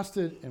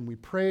fasted and we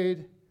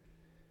prayed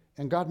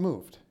and God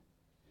moved.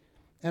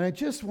 And I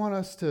just want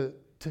us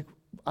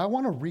I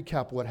want to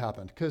recap what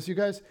happened. Because you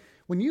guys,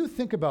 when you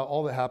think about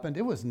all that happened,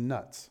 it was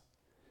nuts.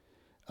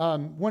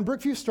 When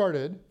Brookview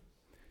started,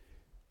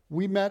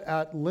 we met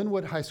at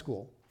Linwood High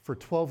School for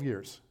 12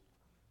 years.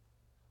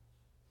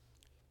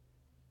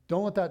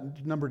 Don't let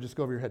that number just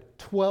go over your head.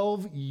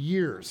 12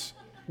 years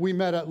we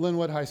met at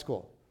Linwood High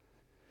School.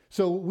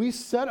 So we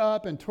set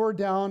up and tore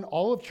down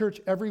all of church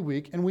every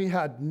week, and we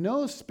had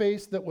no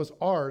space that was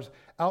ours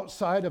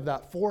outside of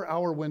that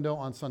 4-hour window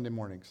on Sunday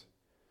mornings.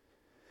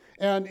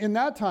 And in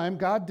that time,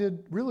 God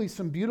did really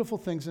some beautiful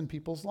things in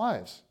people's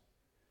lives.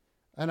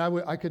 And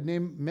I could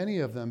name many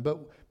of them,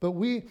 but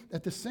we,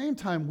 at the same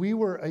time, we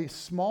were a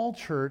small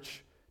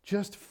church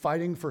just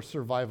fighting for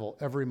survival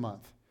every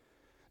month.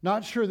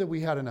 Not sure that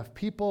we had enough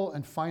people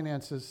and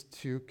finances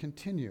to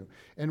continue.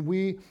 And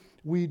we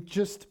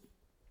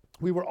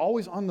were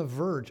always on the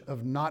verge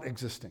of not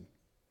existing.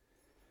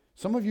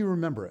 Some of you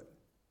remember it.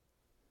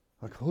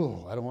 Like,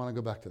 oh, I don't want to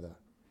go back to that.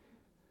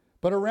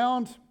 But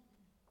around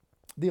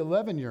the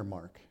 11-year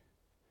mark,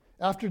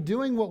 after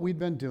doing what we'd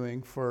been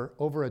doing for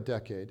over a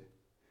decade,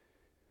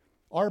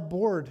 our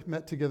board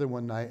met together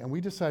one night and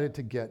we decided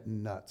to get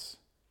nuts.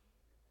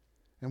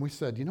 And we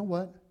said, you know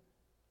what?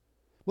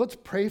 Let's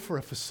pray for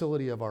a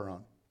facility of our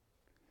own.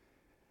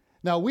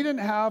 Now, we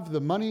didn't have the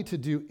money to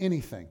do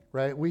anything,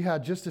 right? We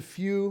had just a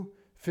few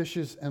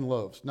fishes and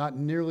loaves, not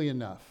nearly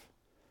enough.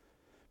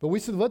 But we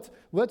said,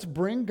 let's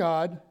bring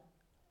God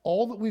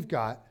all that we've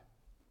got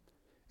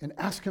and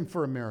ask him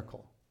for a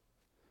miracle.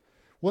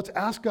 Let's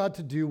ask God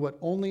to do what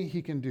only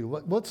he can do.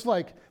 Let's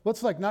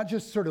not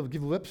just sort of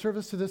give lip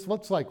service to this.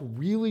 Let's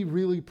really,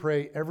 really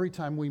pray every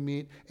time we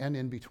meet and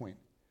in between.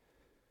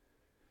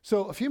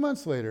 So a few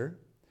months later,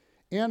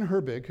 Ann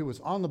Herbig, who was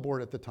on the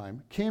board at the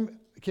time, came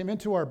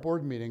into our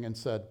board meeting and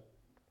said,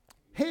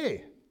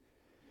 hey,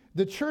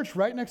 the church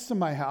right next to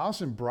my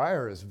house in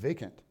Briar is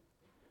vacant.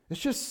 It's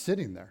just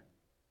sitting there.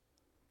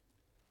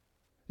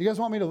 You guys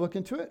want me to look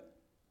into it?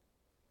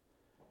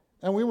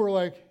 And we were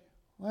like,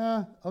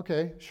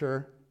 okay,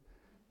 sure.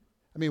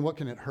 I mean, what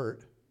can it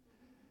hurt?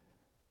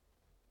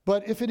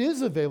 But if it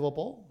is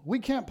available, we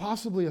can't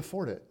possibly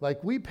afford it.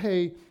 Like, we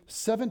pay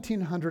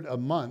 $1,700 a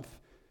month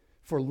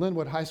for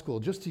Linwood High School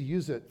just to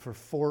use it for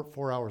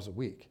four hours a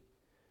week.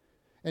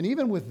 And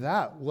even with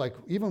that,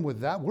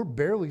 we're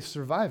barely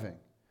surviving.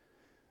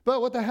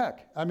 But what the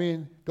heck? I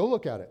mean, go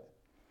look at it.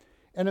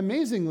 And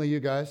amazingly, you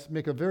guys,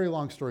 make a very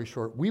long story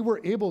short, we were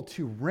able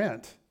to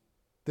rent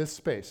this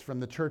space from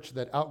the church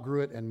that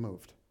outgrew it and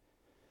moved.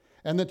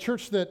 And the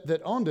church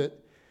that owned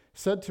it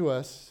said to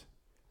us,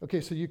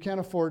 okay, so you can't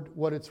afford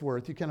what it's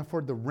worth. You can't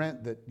afford the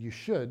rent that you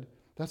should.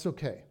 That's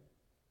okay.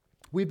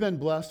 We've been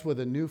blessed with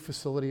a new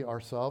facility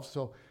ourselves,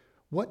 so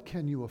what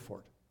can you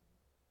afford?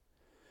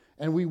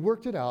 And we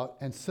worked it out,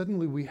 and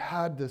suddenly we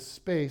had this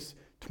space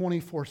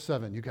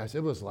 24/7. You guys,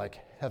 it was like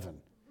heaven.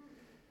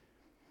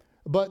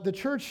 But the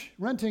church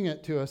renting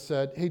it to us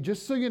said, hey,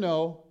 just so you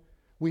know,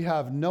 we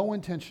have no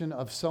intention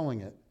of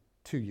selling it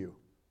to you,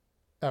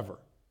 ever.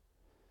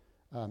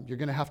 You're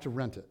going to have to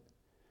rent it.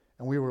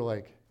 And we were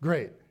like,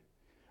 great,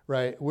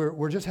 right?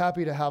 We're just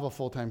happy to have a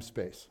full-time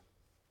space.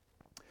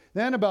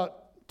 Then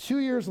about 2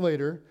 years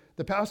later,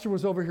 the pastor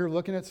was over here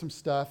looking at some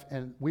stuff,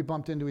 and we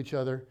bumped into each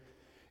other.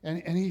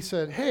 And he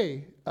said,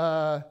 hey,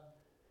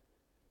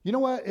 you know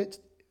what?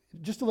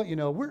 Just to let you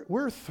know,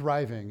 we're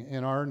thriving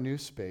in our new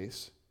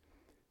space,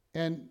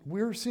 and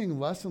we're seeing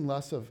less and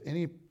less of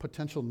any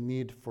potential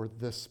need for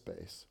this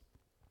space.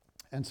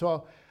 And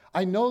so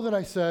I know that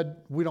I said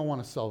we don't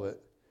want to sell it,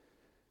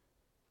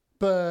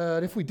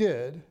 but if we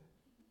did,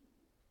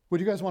 would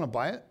you guys want to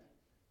buy it?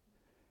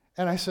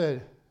 And I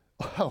said,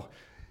 oh,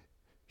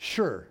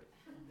 sure.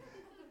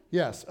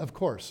 Yes, of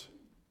course.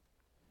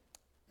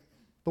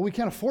 But we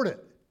can't afford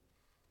it.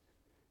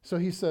 So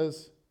he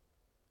says,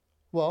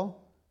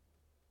 well,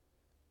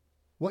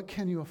 what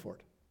can you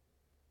afford?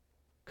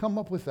 Come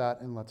up with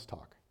that and let's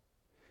talk.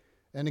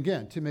 And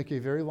again, to make a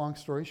very long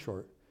story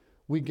short,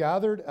 we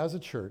gathered as a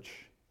church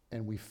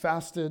and we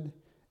fasted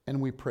and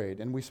we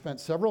prayed. And we spent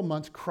several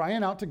months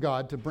crying out to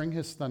God to bring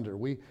his thunder.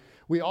 We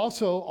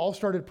also all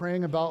started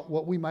praying about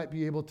what we might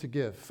be able to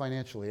give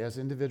financially as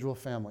individual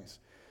families.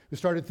 We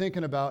started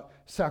thinking about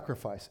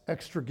sacrifice,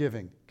 extra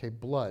giving, okay,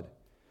 blood.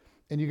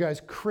 And you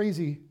guys,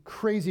 crazy,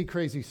 crazy,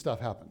 crazy stuff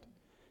happened.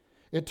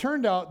 It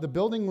turned out the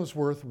building was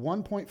worth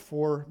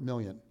 $1.4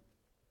 million.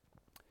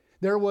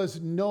 There was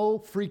no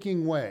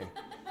freaking way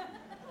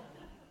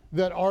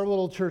that our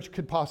little church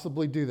could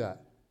possibly do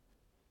that.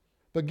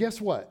 But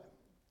guess what?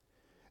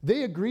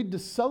 They agreed to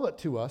sell it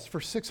to us for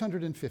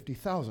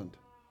 $650,000.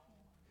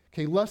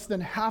 Okay, less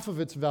than half of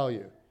its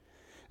value.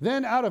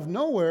 Then out of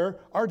nowhere,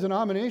 our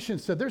denomination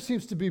said, there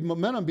seems to be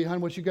momentum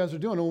behind what you guys are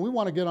doing, and we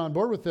want to get on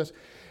board with this.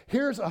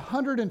 Here's a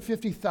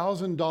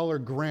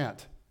 $150,000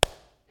 grant.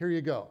 Here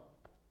you go.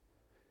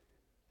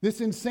 This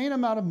insane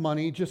amount of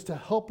money just to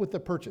help with the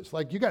purchase.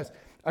 Like you guys,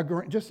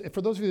 just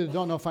for those of you that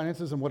don't know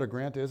finances and what a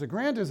grant is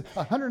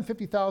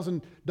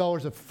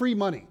 $150,000 of free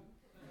money.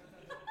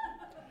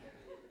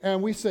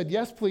 And we said,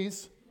 yes,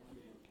 please.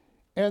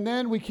 And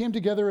then we came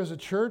together as a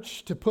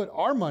church to put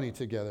our money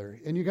together.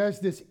 And you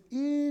guys, this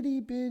itty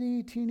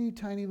bitty, teeny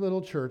tiny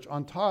little church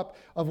on top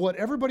of what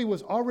everybody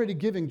was already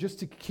giving just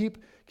to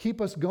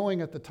keep us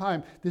going at the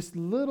time, this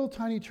little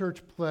tiny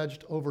church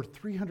pledged over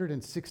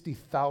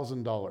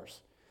 $360,000.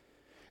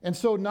 And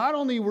so not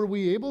only were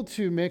we able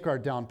to make our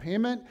down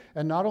payment,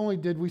 and not only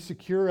did we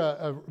secure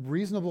a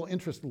reasonable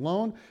interest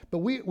loan, but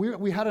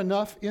we had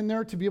enough in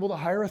there to be able to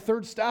hire a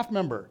third staff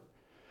member,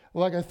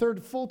 like a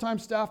third full-time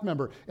staff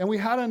member. And we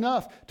had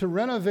enough to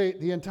renovate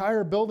the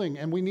entire building,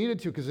 and we needed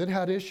to because it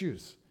had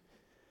issues.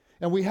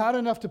 And we had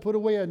enough to put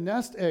away a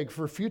nest egg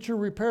for future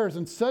repairs.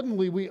 And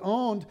suddenly we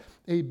owned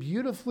a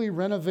beautifully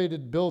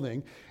renovated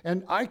building.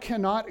 And I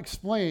cannot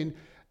explain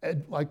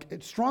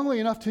strongly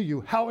enough to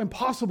you how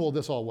impossible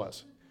this all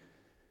was.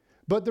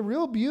 But the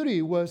real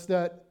beauty was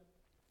that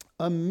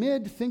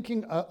amid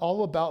thinking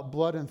all about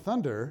Blood and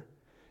Thunder,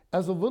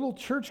 as a little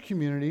church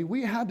community,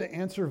 we had to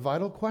answer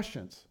vital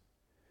questions.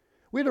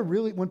 We had to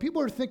really, when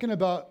people are thinking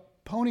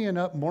about ponying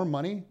up more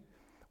money,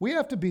 we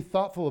have to be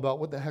thoughtful about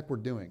what the heck we're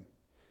doing.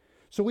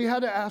 So we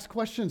had to ask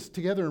questions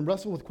together and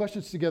wrestle with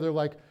questions together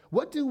like,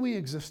 what do we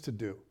exist to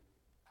do?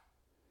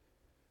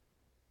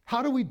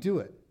 How do we do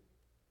it?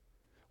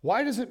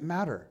 Why does it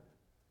matter?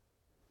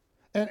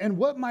 And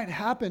what might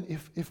happen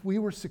if we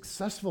were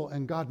successful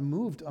and God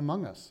moved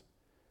among us?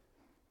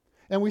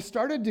 And we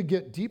started to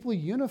get deeply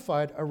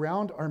unified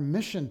around our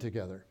mission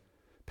together.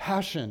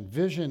 Passion,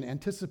 vision,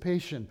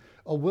 anticipation,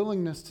 a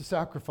willingness to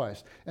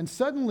sacrifice. And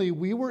suddenly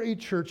we were a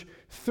church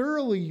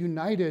thoroughly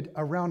united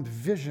around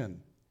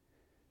vision.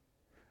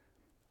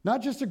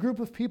 Not just a group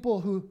of people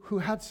who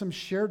had some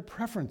shared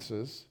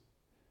preferences,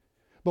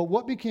 but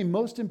what became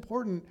most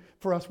important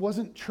for us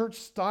wasn't church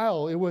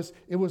style. It was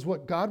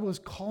what God was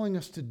calling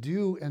us to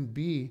do and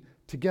be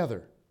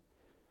together.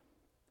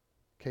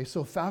 Okay,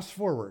 so fast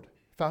forward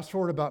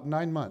about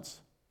 9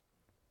 months.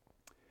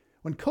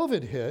 When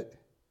COVID hit,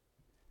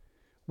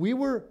 we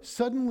were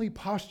suddenly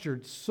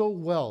postured so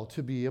well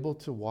to be able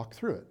to walk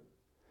through it.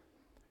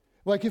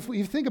 Like if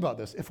you think about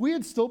this, if we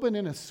had still been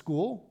in a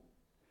school,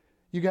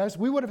 you guys,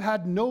 we would have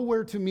had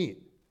nowhere to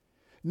meet.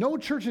 No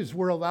churches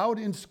were allowed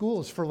in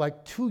schools for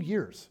like 2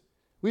 years.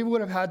 We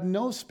would have had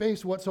no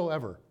space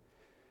whatsoever.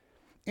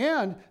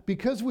 And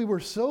because we were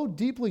so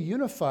deeply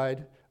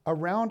unified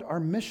around our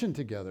mission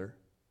together,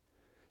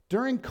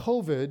 during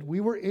COVID,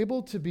 we were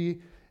able to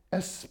be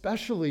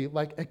exceptionally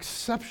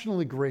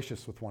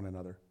gracious with one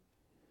another.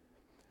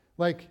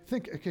 Like,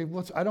 okay,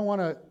 I don't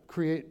want to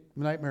create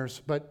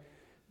nightmares, but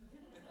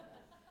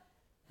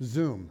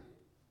Zoom,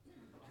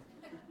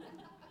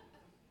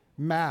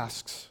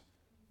 masks,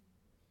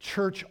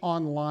 church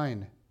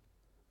online,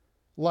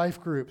 life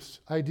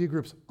groups, ID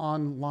groups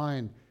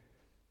online,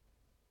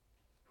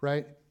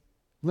 right?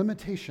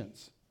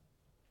 Limitations.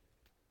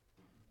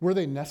 Were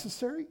they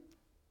necessary?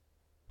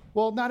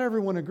 Well, not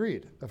everyone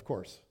agreed, of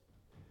course.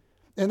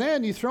 And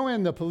then you throw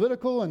in the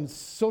political and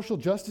social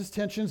justice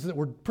tensions that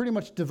were pretty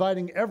much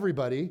dividing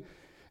everybody,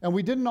 and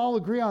we didn't all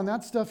agree on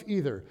that stuff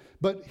either.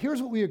 But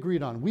here's what we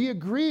agreed on. We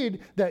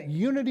agreed that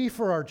unity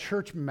for our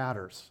church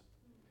matters.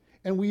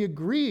 And we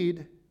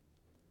agreed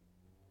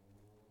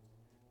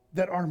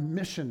that our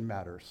mission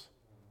matters.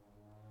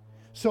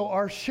 So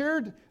our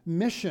shared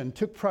mission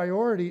took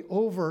priority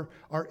over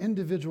our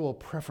individual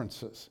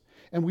preferences.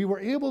 And we were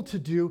able to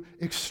do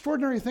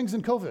extraordinary things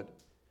in COVID.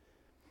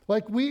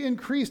 Like we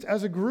increased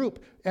as a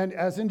group and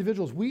as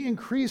individuals, we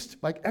increased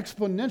like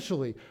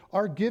exponentially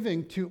our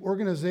giving to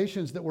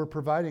organizations that were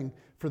providing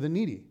for the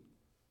needy.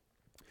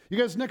 You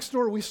guys, next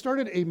door, we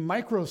started a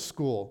micro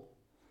school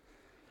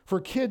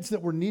for kids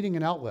that were needing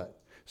an outlet.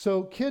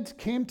 So kids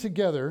came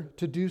together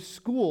to do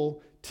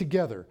school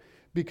together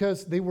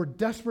because they were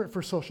desperate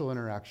for social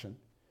interaction.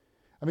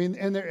 I mean,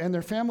 and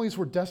their families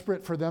were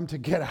desperate for them to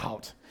get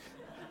out.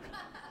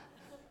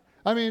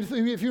 I mean,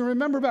 if you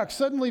remember back,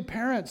 suddenly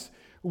parents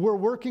were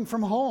working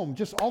from home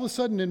just all of a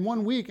sudden in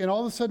 1 week, and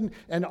all of a sudden,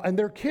 and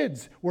their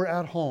kids were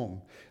at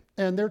home.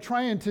 And they're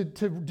trying to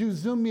do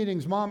Zoom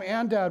meetings, mom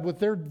and dad, with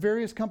their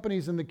various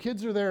companies, and the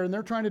kids are there, and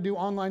they're trying to do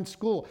online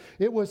school.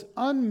 It was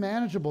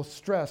unmanageable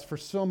stress for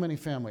so many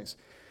families.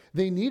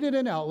 They needed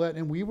an outlet,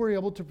 and we were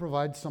able to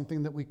provide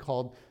something that we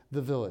called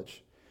the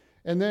Village.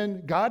 And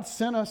then God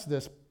sent us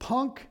this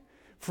punk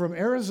from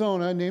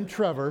Arizona named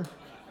Trevor.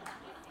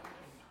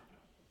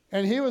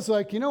 And he was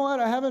like, you know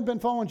what? I haven't been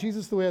following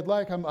Jesus the way I'd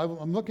like.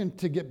 I'm looking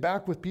to get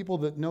back with people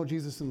that know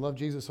Jesus and love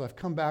Jesus. So I've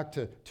come back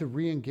to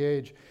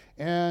re-engage.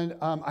 And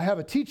I have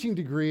a teaching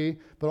degree,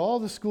 but all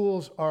the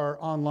schools are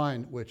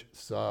online, which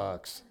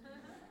sucks.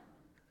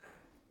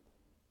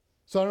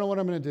 So I don't know what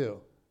I'm going to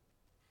do.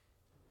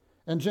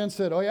 And Jen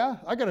said, oh yeah,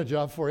 I got a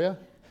job for you.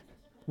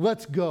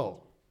 Let's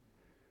go.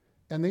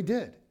 And they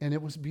did, and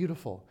it was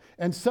beautiful.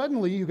 And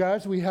suddenly, you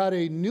guys, we had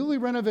a newly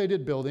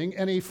renovated building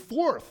and a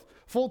fourth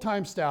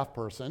full-time staff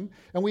person,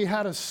 and we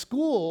had a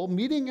school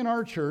meeting in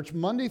our church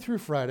Monday through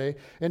Friday,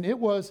 and it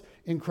was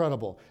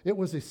incredible. It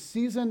was a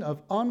season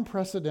of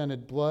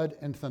unprecedented blood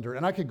and thunder,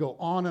 and I could go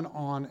on and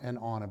on and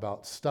on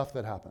about stuff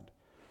that happened.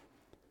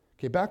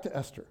 Okay, back to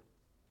Esther.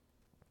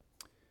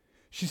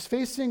 She's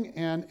facing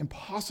an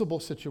impossible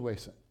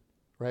situation,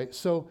 right?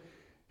 So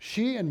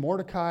she and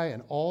Mordecai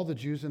and all the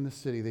Jews in the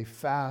city, they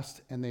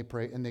fast and they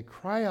pray and they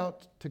cry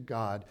out to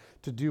God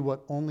to do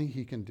what only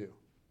he can do.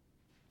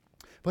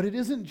 But it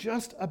isn't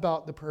just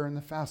about the prayer and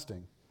the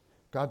fasting,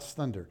 God's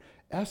thunder.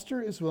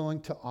 Esther is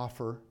willing to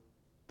offer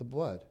the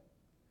blood.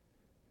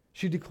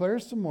 She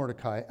declares to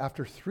Mordecai,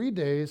 after 3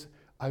 days,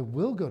 I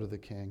will go to the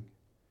king,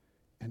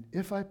 and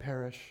if I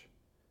perish,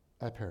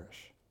 I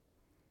perish.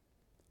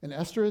 And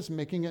Esther is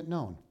making it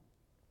known.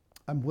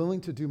 I'm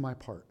willing to do my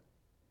part.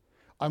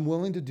 I'm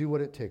willing to do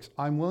what it takes.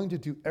 I'm willing to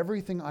do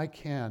everything I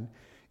can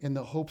in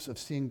the hopes of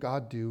seeing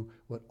God do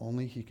what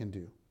only he can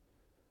do.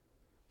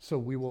 So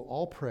we will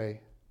all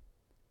pray,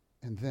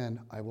 and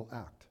then I will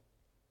act.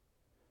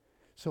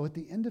 So at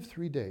the end of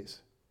 3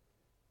 days,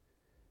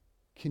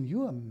 can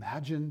you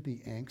imagine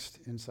the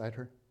angst inside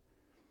her?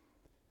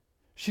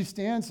 She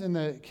stands in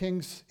the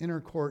king's inner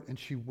court and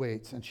she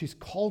waits, and she's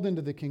called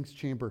into the king's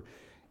chamber,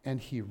 and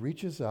he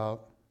reaches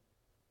out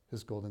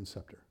his golden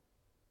scepter.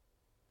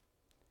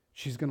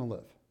 She's going to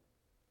live,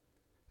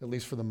 at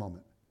least for the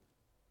moment.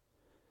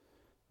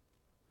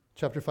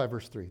 Chapter 5,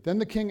 verse 3. Then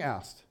the king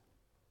asked,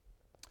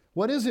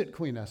 what is it,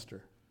 Queen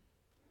Esther?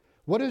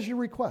 What is your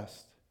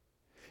request?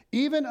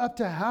 Even up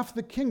to half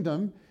the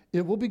kingdom,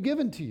 it will be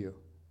given to you.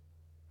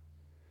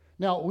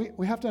 Now,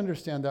 we have to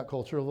understand that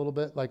culture a little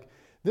bit. Like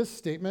this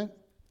statement,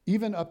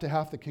 even up to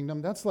half the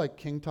kingdom, that's like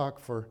king talk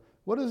for,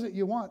 what is it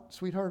you want,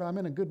 sweetheart? I'm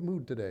in a good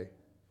mood today.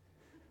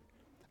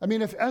 I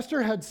mean, if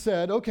Esther had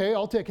said, okay,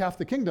 I'll take half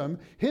the kingdom,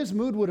 his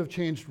mood would have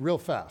changed real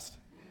fast.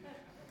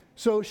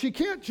 So she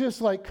can't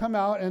just like come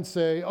out and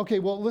say, okay,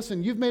 well,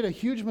 listen, you've made a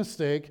huge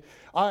mistake.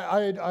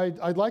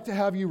 I'd like to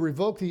have you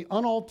revoke the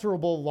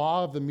unalterable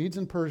law of the Medes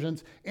and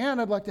Persians,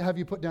 and I'd like to have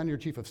you put down your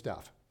chief of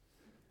staff.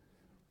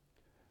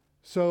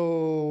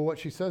 So what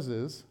she says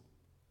is,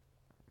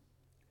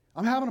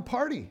 I'm having a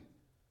party,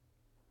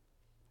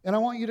 and I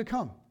want you to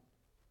come.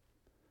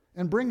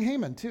 And bring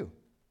Haman too.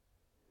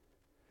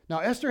 Now,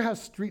 Esther has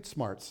street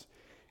smarts,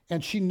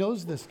 and she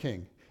knows this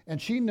king,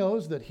 and she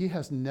knows that he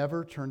has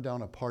never turned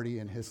down a party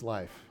in his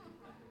life.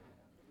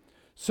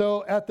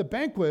 So at the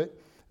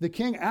banquet, the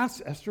king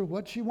asks Esther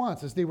what she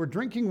wants. As they were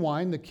drinking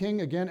wine, the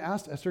king again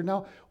asked Esther,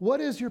 now, what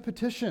is your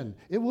petition?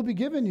 It will be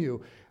given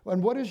you.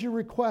 And what is your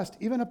request?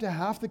 Even up to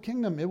half the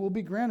kingdom, it will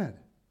be granted.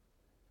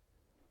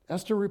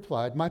 Esther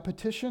replied, my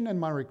petition and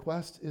my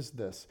request is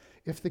this.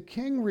 If the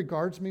king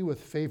regards me with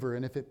favor,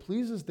 and if it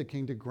pleases the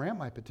king to grant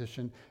my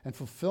petition and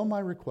fulfill my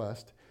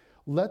request,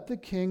 let the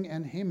king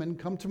and Haman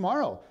come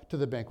tomorrow to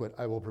the banquet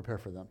I will prepare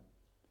for them.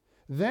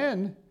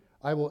 Then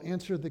I will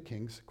answer the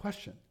king's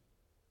question.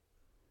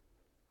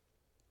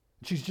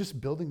 She's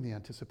just building the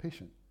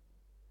anticipation.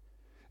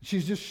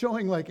 She's just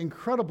showing like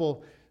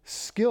incredible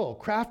skill,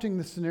 crafting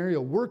the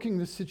scenario, working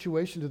the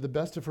situation to the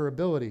best of her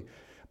ability.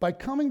 By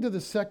coming to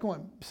the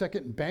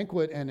second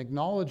banquet and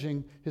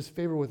acknowledging his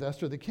favor with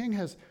Esther, the king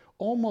has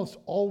almost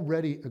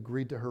already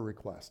agreed to her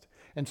request.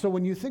 And so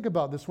when you think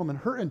about this woman,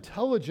 her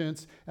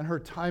intelligence and her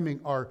timing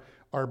are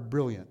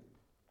brilliant.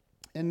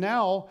 And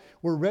now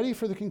we're ready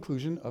for the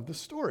conclusion of the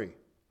story,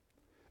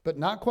 but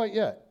not quite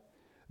yet.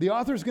 The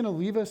author is going to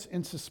leave us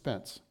in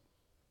suspense.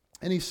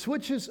 And he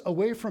switches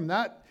away from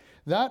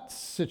that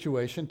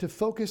situation to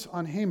focus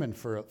on Haman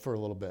for a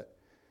little bit.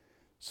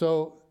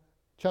 So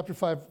chapter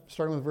 5,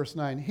 starting with verse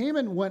 9,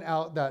 Haman went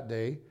out that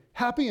day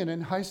happy and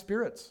in high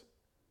spirits.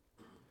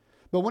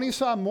 But when he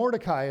saw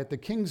Mordecai at the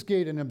king's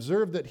gate and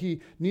observed that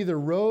he neither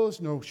rose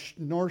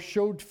nor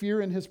showed fear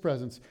in his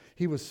presence,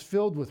 he was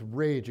filled with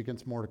rage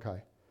against Mordecai.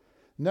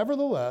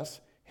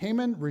 Nevertheless,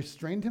 Haman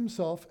restrained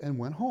himself and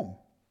went home.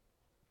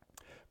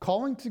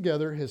 Calling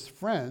together his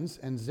friends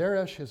and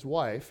Zeresh his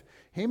wife,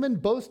 Haman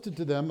boasted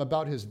to them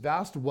about his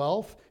vast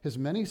wealth, his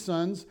many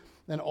sons,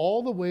 and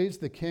all the ways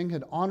the king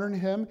had honored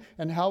him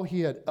and how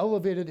he had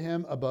elevated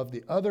him above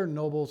the other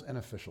nobles and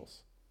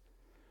officials.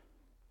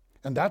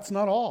 And that's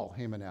not all,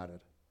 Haman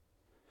added.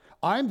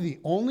 I'm the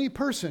only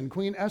person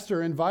Queen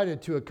Esther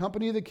invited to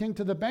accompany the king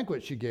to the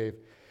banquet she gave,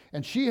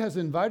 and she has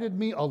invited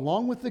me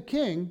along with the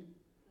king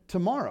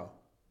tomorrow.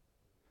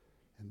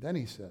 And then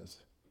he says,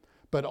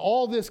 But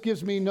all this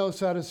gives me no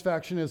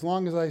satisfaction as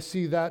long as I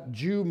see that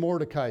Jew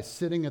Mordecai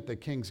sitting at the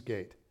king's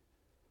gate.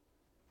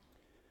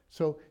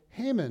 So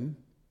Haman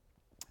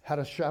had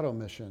a shadow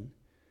mission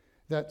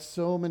that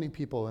so many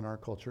people in our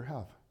culture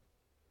have.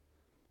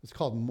 It's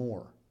called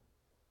more.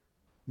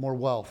 More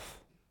wealth,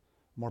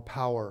 more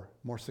power,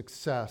 more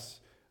success,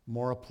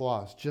 more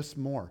applause, just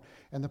more.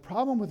 And the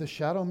problem with a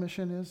shadow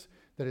mission is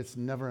that it's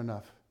never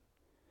enough.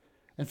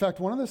 In fact,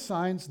 one of the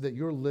signs that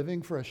you're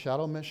living for a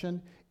shadow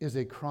mission is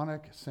a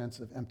chronic sense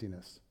of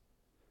emptiness,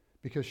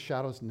 because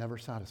shadows never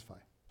satisfy.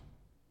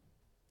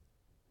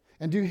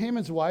 And do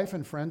Haman's wife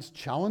and friends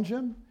challenge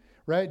him?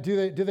 Right?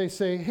 Do they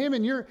say,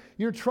 Haman,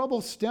 your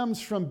trouble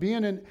stems from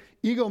being an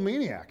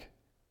egomaniac?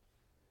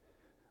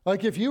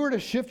 Like if you were to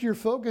shift your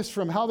focus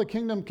from how the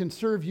kingdom can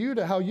serve you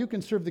to how you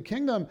can serve the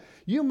kingdom,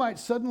 you might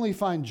suddenly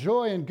find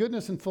joy and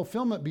goodness and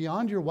fulfillment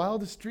beyond your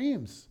wildest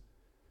dreams.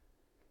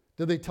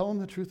 Did they tell him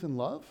the truth in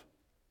love?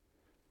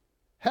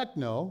 Heck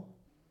no.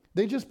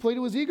 They just played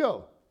to his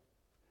ego.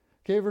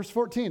 Okay, verse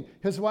 14.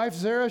 His wife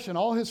Zeresh and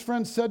all his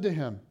friends said to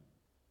him,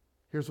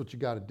 here's what you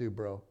got to do,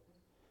 bro.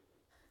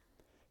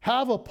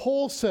 Have a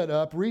pole set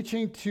up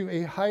reaching to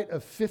a height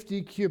of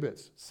 50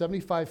 cubits,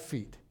 75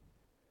 feet,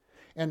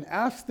 and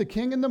ask the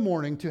king in the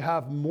morning to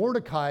have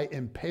Mordecai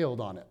impaled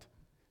on it.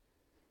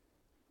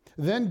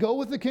 Then go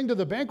with the king to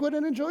the banquet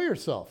and enjoy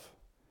yourself.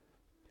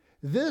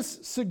 This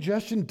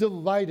suggestion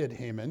delighted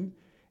Haman,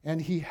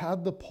 and he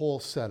had the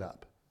pole set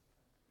up.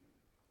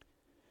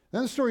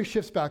 Then the story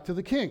shifts back to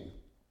the king.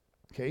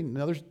 Okay,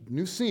 another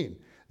new scene.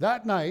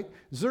 That night,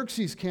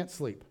 Xerxes can't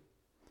sleep.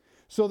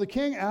 So the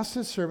king asks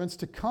his servants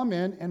to come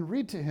in and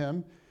read to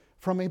him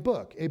from a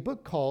book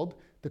called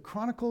The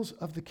Chronicles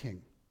of the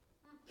King.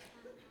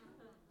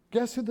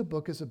 Guess who the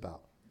book is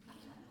about?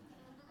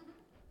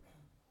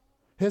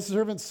 His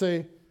servants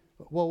say,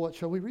 well, what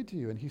shall we read to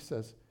you? And he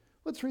says,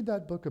 let's read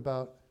that book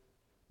about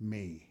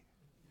me.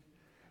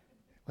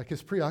 Like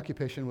his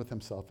preoccupation with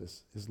himself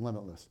is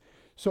limitless.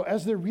 So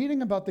as they're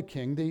reading about the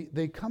king,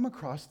 they come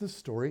across the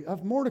story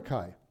of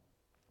Mordecai,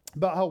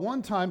 about how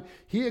one time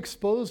he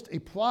exposed a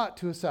plot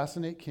to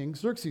assassinate King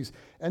Xerxes.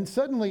 And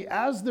suddenly,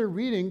 as they're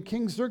reading,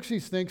 King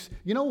Xerxes thinks,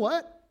 you know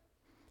what?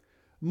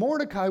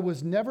 Mordecai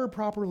was never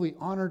properly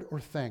honored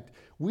or thanked.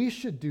 We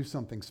should do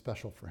something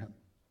special for him.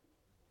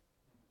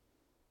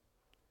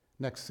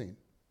 Next scene.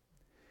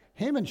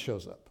 Haman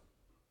shows up,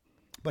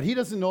 but he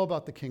doesn't know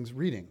about the king's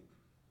reading.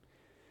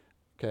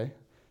 Okay?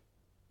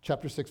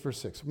 Chapter 6, verse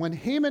 6. When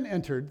Haman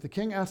entered, the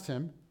king asked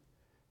him,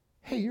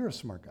 hey, you're a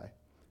smart guy.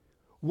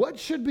 What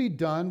should be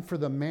done for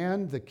the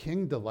man the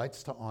king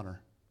delights to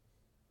honor?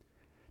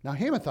 Now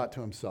Haman thought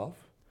to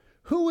himself,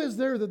 who is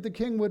there that the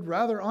king would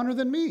rather honor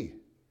than me?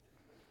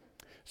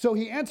 So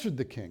he answered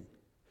the king,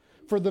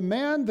 for the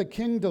man the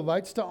king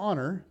delights to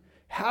honor,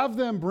 have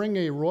them bring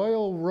a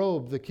royal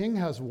robe the king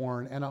has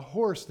worn and a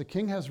horse the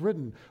king has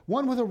ridden,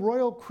 one with a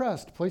royal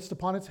crest placed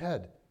upon its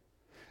head.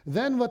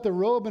 Then let the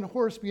robe and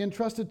horse be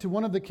entrusted to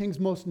one of the king's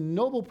most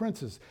noble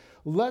princes.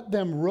 Let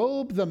them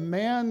robe the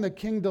man the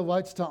king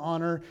delights to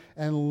honor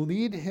and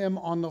lead him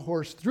on the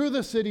horse through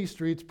the city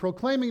streets,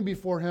 proclaiming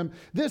before him,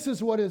 this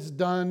is what is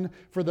done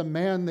for the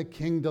man the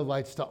king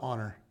delights to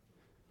honor.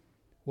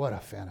 What a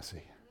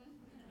fantasy.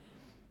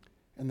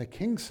 And the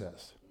king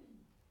says,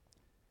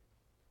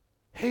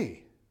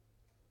 hey,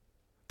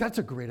 that's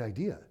a great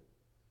idea.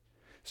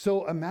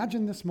 So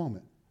imagine this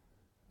moment.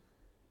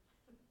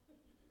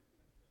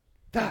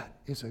 That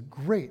is a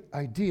great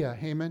idea,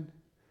 Haman.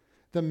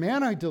 The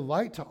man I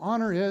delight to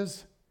honor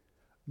is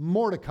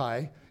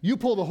Mordecai. You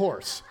pull the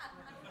horse.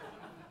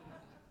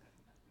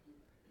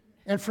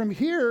 And from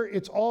here,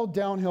 it's all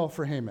downhill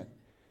for Haman.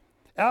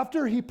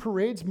 After he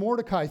parades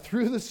Mordecai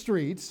through the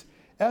streets,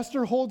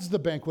 Esther holds the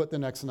banquet the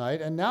next night,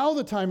 and now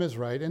the time is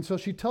right. And so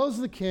she tells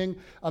the king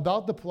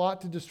about the plot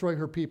to destroy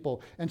her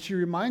people. And she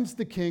reminds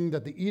the king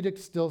that the edict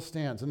still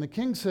stands. And the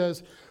king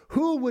says,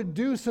 who would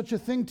do such a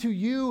thing to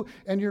you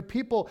and your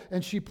people?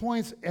 And she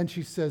points and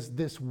she says,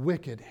 this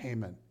wicked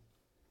Haman.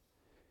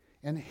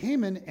 And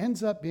Haman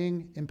ends up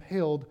being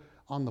impaled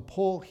on the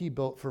pole he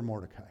built for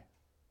Mordecai.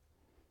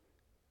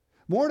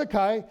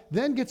 Mordecai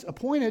then gets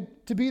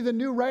appointed to be the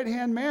new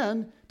right-hand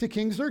man to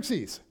King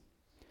Xerxes.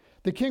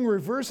 The king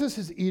reverses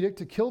his edict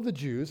to kill the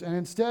Jews and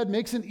instead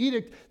makes an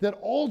edict that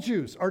all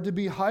Jews are to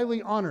be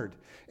highly honored.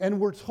 And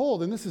we're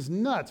told, and this is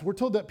nuts, we're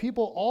told that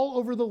people all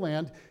over the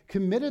land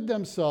committed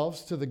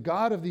themselves to the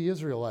God of the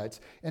Israelites.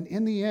 And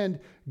in the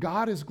end,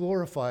 God is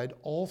glorified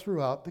all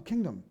throughout the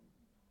kingdom.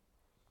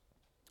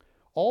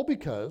 All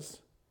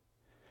because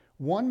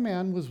one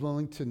man was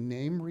willing to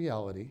name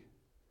reality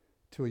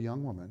to a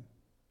young woman.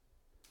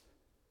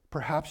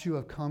 Perhaps you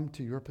have come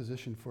to your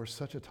position for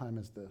such a time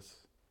as this.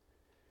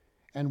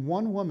 And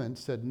one woman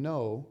said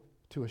no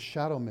to a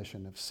shadow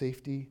mission of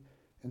safety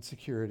and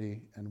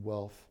security and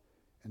wealth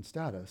and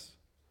status,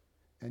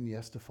 and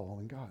yes to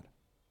following God.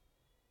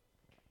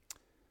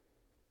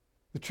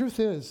 The truth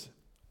is,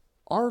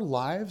 our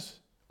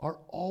lives are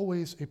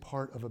always a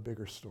part of a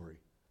bigger story.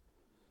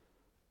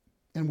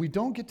 And we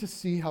don't get to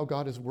see how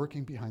God is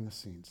working behind the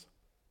scenes.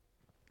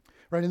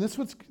 right? And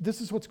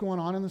this is what's going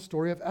on in the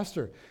story of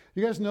Esther.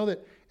 You guys know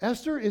that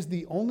Esther is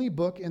the only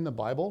book in the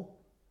Bible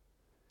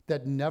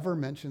that never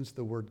mentions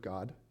the word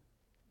God.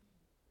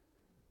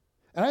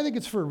 And I think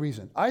it's for a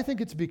reason. I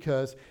think it's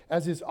because,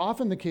 as is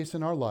often the case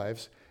in our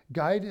lives,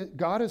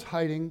 God is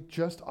hiding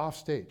just off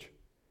stage.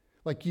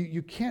 Like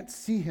you can't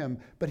see him,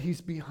 but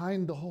he's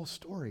behind the whole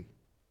story.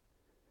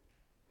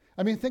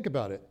 I mean, think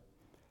about it.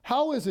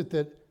 How is it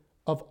that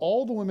of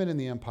all the women in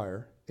the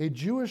empire, a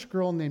Jewish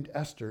girl named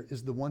Esther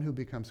is the one who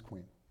becomes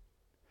queen?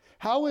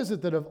 How is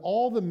it that of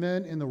all the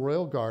men in the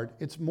royal guard,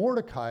 it's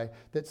Mordecai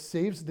that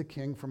saves the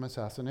king from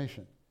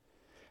assassination?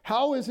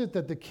 How is it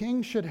that the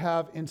king should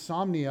have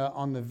insomnia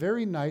on the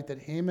very night that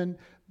Haman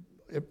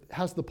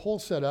has the pole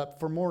set up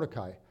for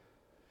Mordecai?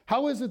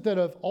 How is it that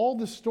of all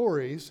the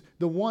stories,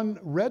 the one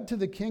read to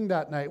the king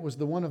that night was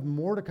the one of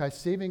Mordecai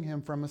saving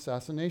him from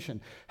assassination?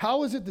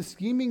 How is it the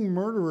scheming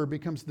murderer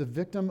becomes the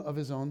victim of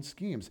his own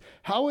schemes?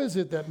 How is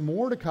it that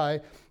Mordecai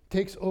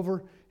takes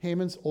over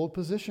Haman's old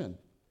position?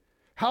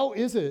 How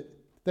is it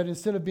that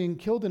instead of being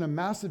killed in a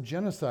massive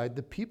genocide,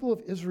 the people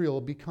of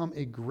Israel become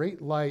a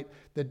great light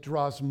that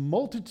draws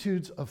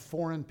multitudes of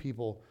foreign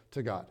people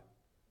to God?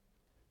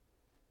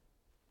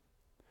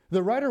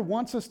 The writer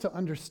wants us to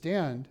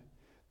understand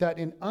that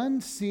in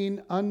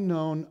unseen,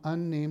 unknown,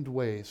 unnamed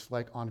ways,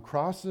 like on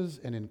crosses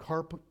and in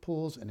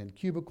carpools and in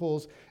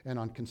cubicles and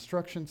on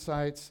construction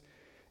sites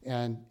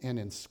and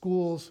in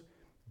schools,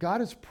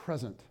 God is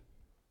present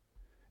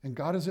and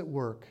God is at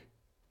work,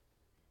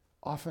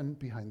 often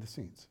behind the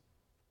scenes.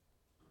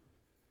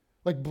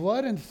 Like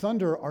blood and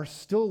thunder are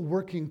still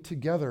working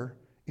together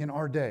in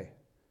our day.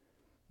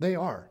 They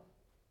are.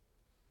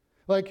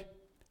 Like,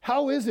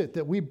 how is it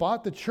that we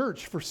bought the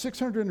church for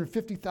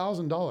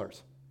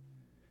 $650,000?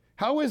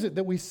 How is it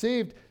that we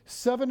saved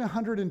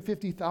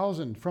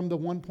 $750,000 from the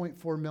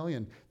 $1.4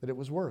 million that it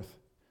was worth?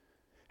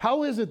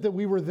 How is it that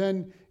we were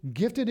then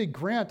gifted a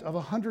grant of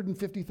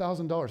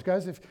 $150,000?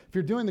 Guys, if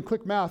you're doing the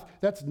quick math,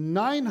 that's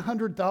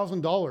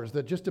 $900,000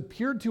 that just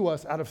appeared to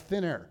us out of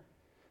thin air.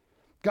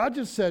 God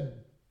just said,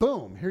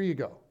 boom, here you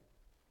go.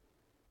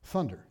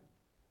 Thunder.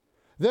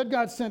 Then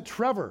God sent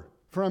Trevor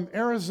from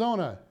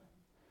Arizona,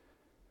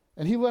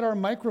 and he led our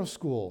micro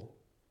school.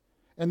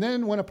 And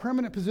then when a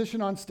permanent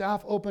position on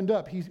staff opened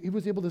up, he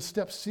was able to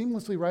step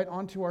seamlessly right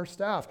onto our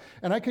staff.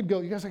 And I could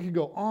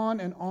go on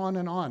and on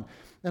and on.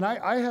 And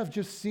I have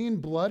just seen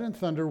blood and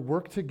thunder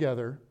work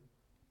together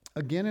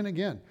again and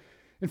again.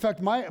 In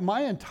fact,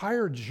 my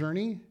entire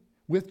journey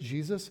with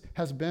Jesus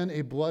has been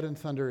a blood and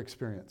thunder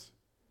experience.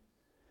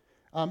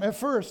 At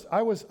first,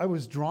 I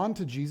was drawn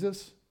to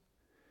Jesus,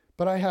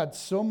 but I had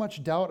so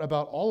much doubt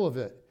about all of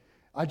it.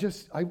 I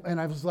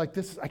was like,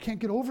 I can't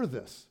get over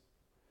this.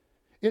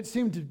 It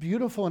seemed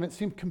beautiful and it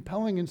seemed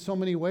compelling in so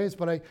many ways,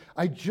 but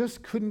I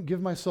just couldn't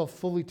give myself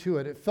fully to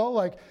it. It felt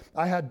like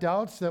I had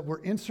doubts that were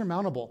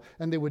insurmountable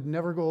and they would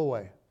never go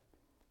away.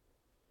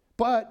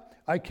 But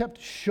I kept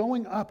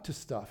showing up to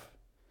stuff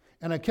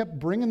and I kept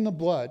bringing the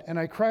blood and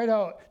I cried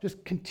out,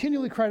 just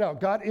continually cried out,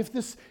 God, if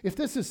this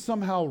is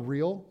somehow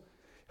real,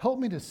 help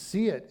me to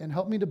see it and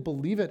help me to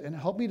believe it and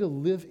help me to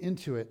live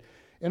into it.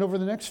 And over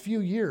the next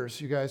few years,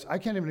 you guys, I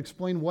can't even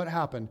explain what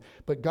happened,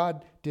 but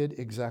God did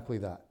exactly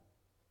that.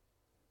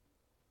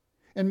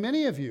 And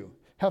many of you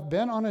have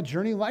been on a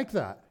journey like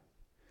that.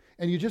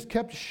 And you just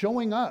kept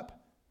showing up,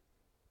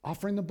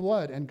 offering the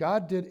blood. And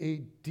God did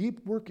a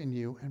deep work in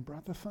you and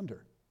brought the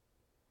thunder.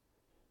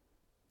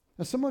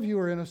 Now, some of you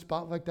are in a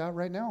spot like that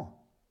right now.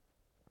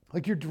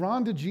 Like you're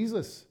drawn to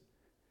Jesus.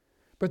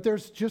 But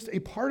there's just a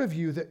part of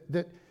you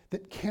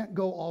that can't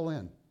go all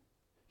in.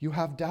 You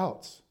have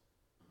doubts.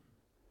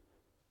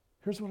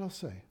 Here's what I'll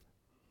say.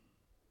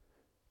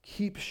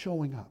 Keep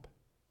showing up.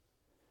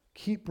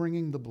 Keep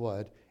bringing the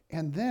blood.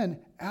 And then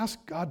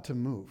ask God to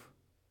move.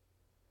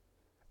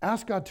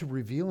 Ask God to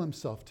reveal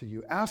himself to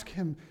you. Ask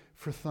him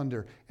for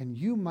thunder, and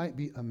you might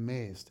be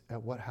amazed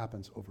at what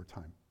happens over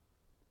time.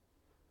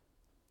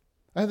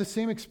 I had the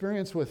same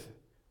experience with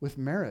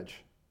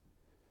marriage.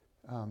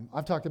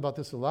 I've talked about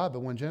this a lot,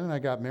 but when Jen and I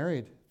got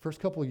married, first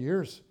couple of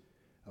years,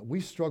 we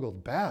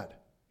struggled bad.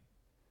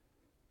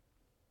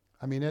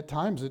 I mean, at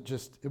times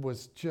it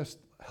was just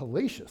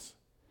hellacious.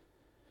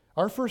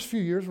 Our first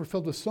few years were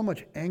filled with so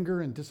much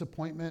anger and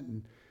disappointment,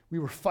 and we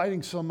were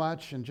fighting so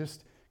much and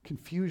just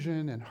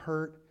confusion and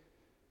hurt.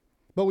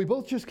 But we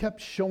both just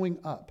kept showing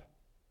up,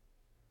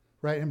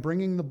 right, and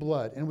bringing the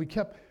blood. And we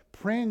kept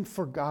praying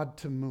for God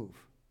to move.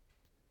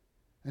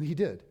 And he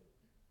did.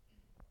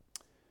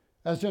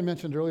 As Jen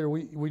mentioned earlier,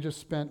 we just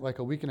spent like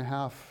a week and a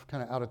half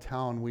kind of out of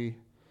town. We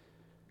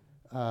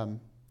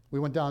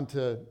went down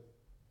to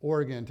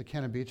Oregon, to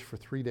Cannon Beach for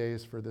 3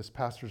 days for this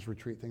pastor's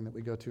retreat thing that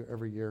we go to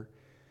every year.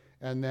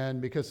 And then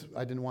because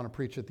I didn't want to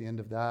preach at the end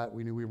of that,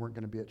 we knew we weren't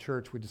going to be at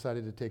church, we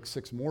decided to take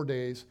 6 more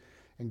days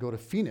and go to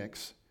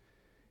Phoenix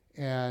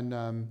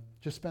and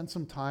just spend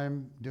some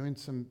time doing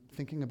some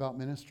thinking about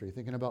ministry,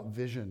 thinking about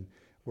vision,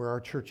 where our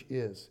church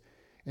is.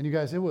 And you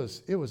guys, it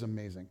was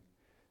amazing.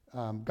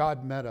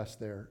 God met us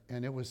there,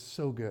 and it was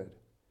so good.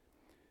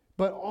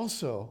 But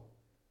also,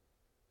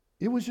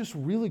 it was just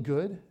really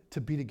good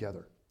to be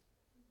together.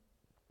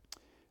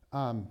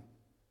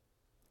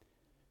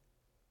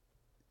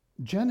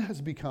 Jen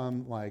has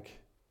become like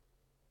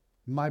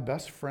my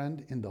best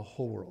friend in the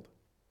whole world.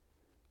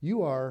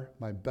 You are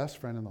my best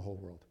friend in the whole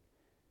world.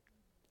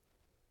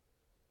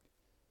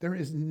 There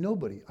is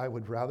nobody I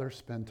would rather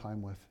spend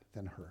time with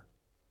than her,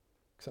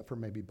 except for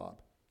maybe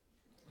Bob.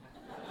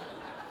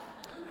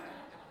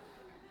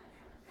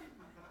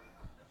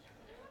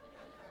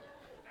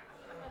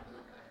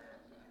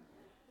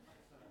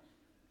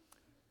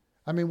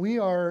 I mean,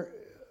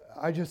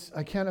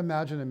 I can't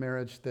imagine a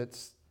marriage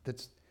that's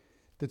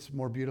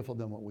more beautiful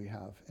than what we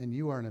have. And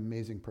you are an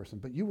amazing person,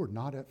 but you were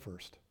not at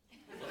first.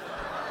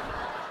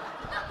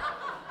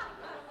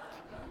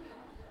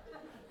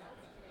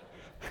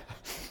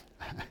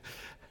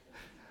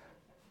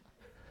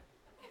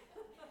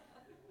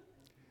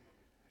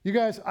 You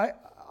guys,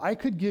 I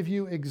could give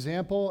you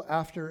example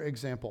after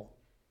example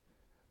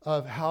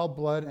of how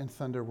blood and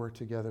thunder work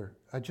together.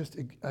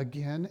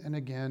 Again and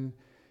again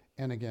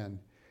and again.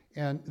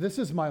 And this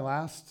is my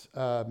last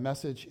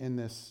message in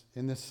this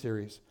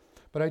series.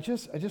 But I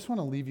just want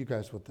to leave you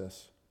guys with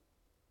this.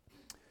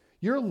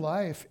 Your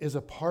life is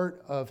a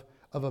part of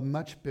a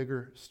much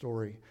bigger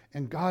story.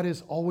 And God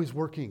is always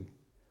working.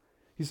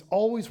 He's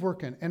always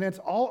working. And it's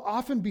all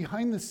often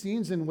behind the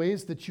scenes in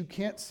ways that you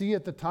can't see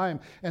at the time.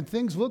 And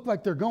things look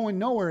like they're going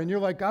nowhere. And you're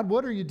like, God,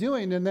 what are you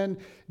doing? And then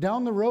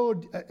down the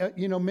road,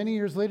 many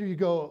years later, you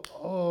go,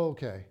 oh,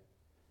 okay.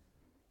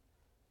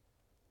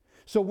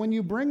 So when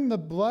you bring the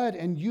blood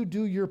and you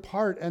do your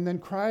part and then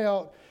cry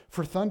out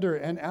for thunder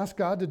and ask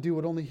God to do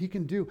what only He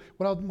can do,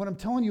 what I'm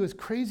telling you is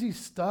crazy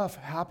stuff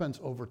happens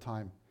over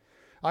time.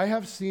 I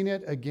have seen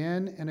it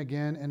again and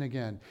again and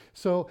again.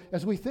 So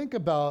as we think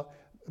about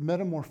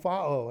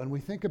metamorphao and we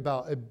think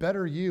about a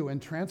better you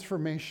and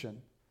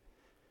transformation,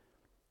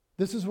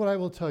 this is what I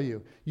will tell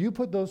you. You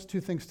put those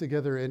two things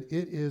together and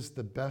it is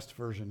the best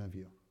version of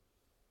you.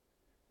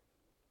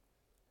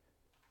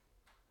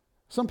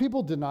 Some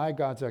people deny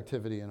God's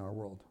activity in our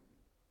world.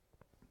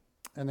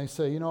 And they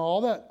say,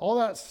 all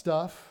that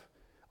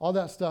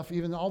stuff,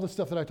 even all the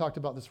stuff that I talked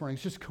about this morning,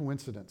 it's just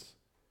coincidence,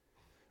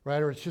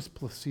 right? Or it's just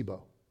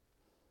placebo.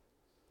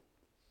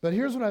 But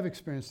here's what I've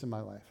experienced in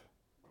my life.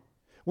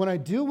 When I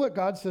do what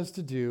God says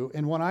to do,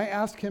 and when I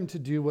ask Him to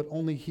do what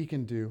only He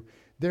can do,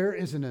 there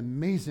is an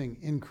amazing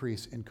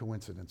increase in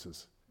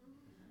coincidences.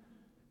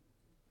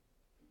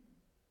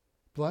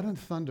 Blood and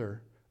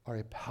thunder are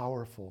a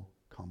powerful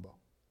combo.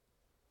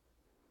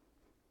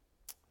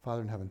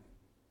 Father in heaven,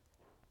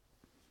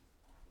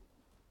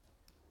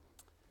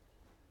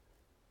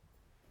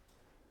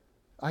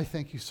 I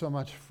thank you so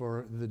much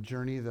for the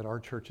journey that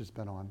our church has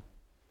been on,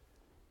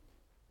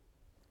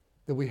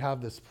 that we have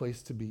this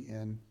place to be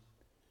in,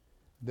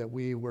 that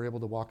we were able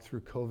to walk through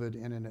COVID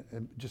in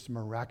a just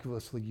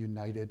miraculously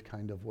united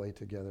kind of way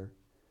together.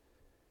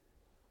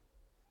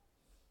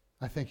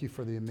 I thank you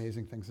for the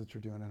amazing things that you're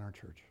doing in our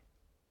church.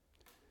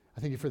 I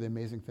thank you for the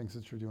amazing things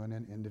that you're doing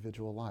in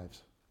individual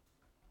lives.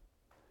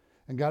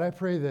 And God, I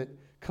pray that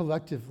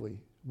collectively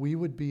we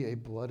would be a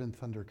blood and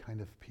thunder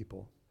kind of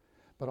people,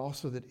 but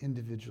also that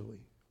individually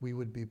we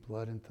would be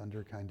blood and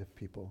thunder kind of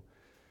people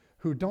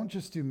who don't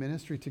just do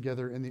ministry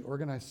together in the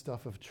organized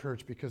stuff of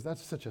church, because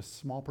that's such a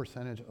small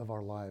percentage of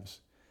our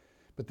lives,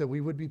 but that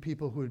we would be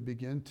people who would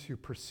begin to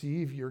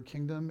perceive your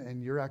kingdom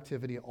and your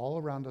activity all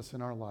around us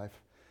in our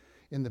life,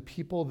 in the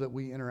people that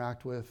we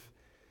interact with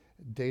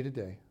day to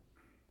day.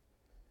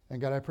 And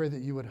God, I pray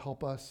that you would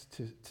help us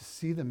to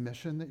see the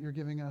mission that you're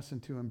giving us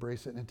and to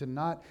embrace it and to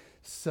not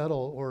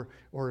settle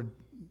or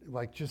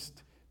like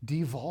just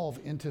devolve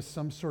into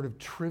some sort of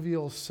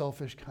trivial,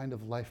 selfish kind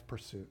of life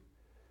pursuit.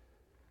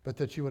 But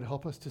that you would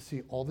help us to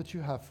see all that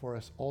you have for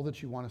us, all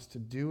that you want us to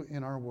do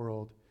in our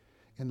world,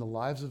 in the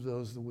lives of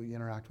those that we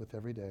interact with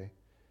every day.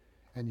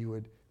 And you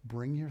would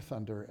bring your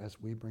thunder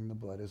as we bring the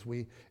blood. As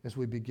we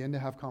begin to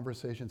have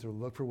conversations or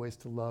look for ways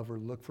to love or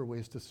look for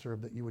ways to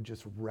serve, that you would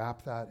just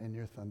wrap that in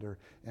your thunder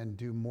and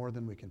do more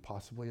than we can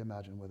possibly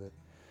imagine with it.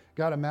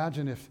 God,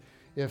 imagine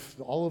if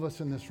all of us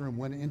in this room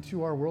went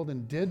into our world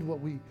and did what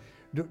we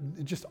do,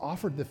 just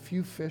offered the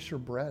few fish or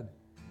bread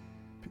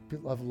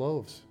of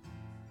loaves.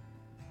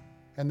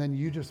 And then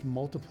you just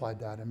multiplied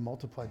that and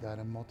multiplied that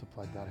and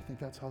multiplied that. I think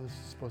that's how this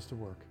is supposed to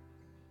work.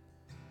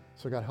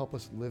 So God, help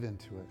us live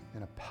into it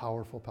in a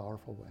powerful,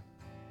 powerful way.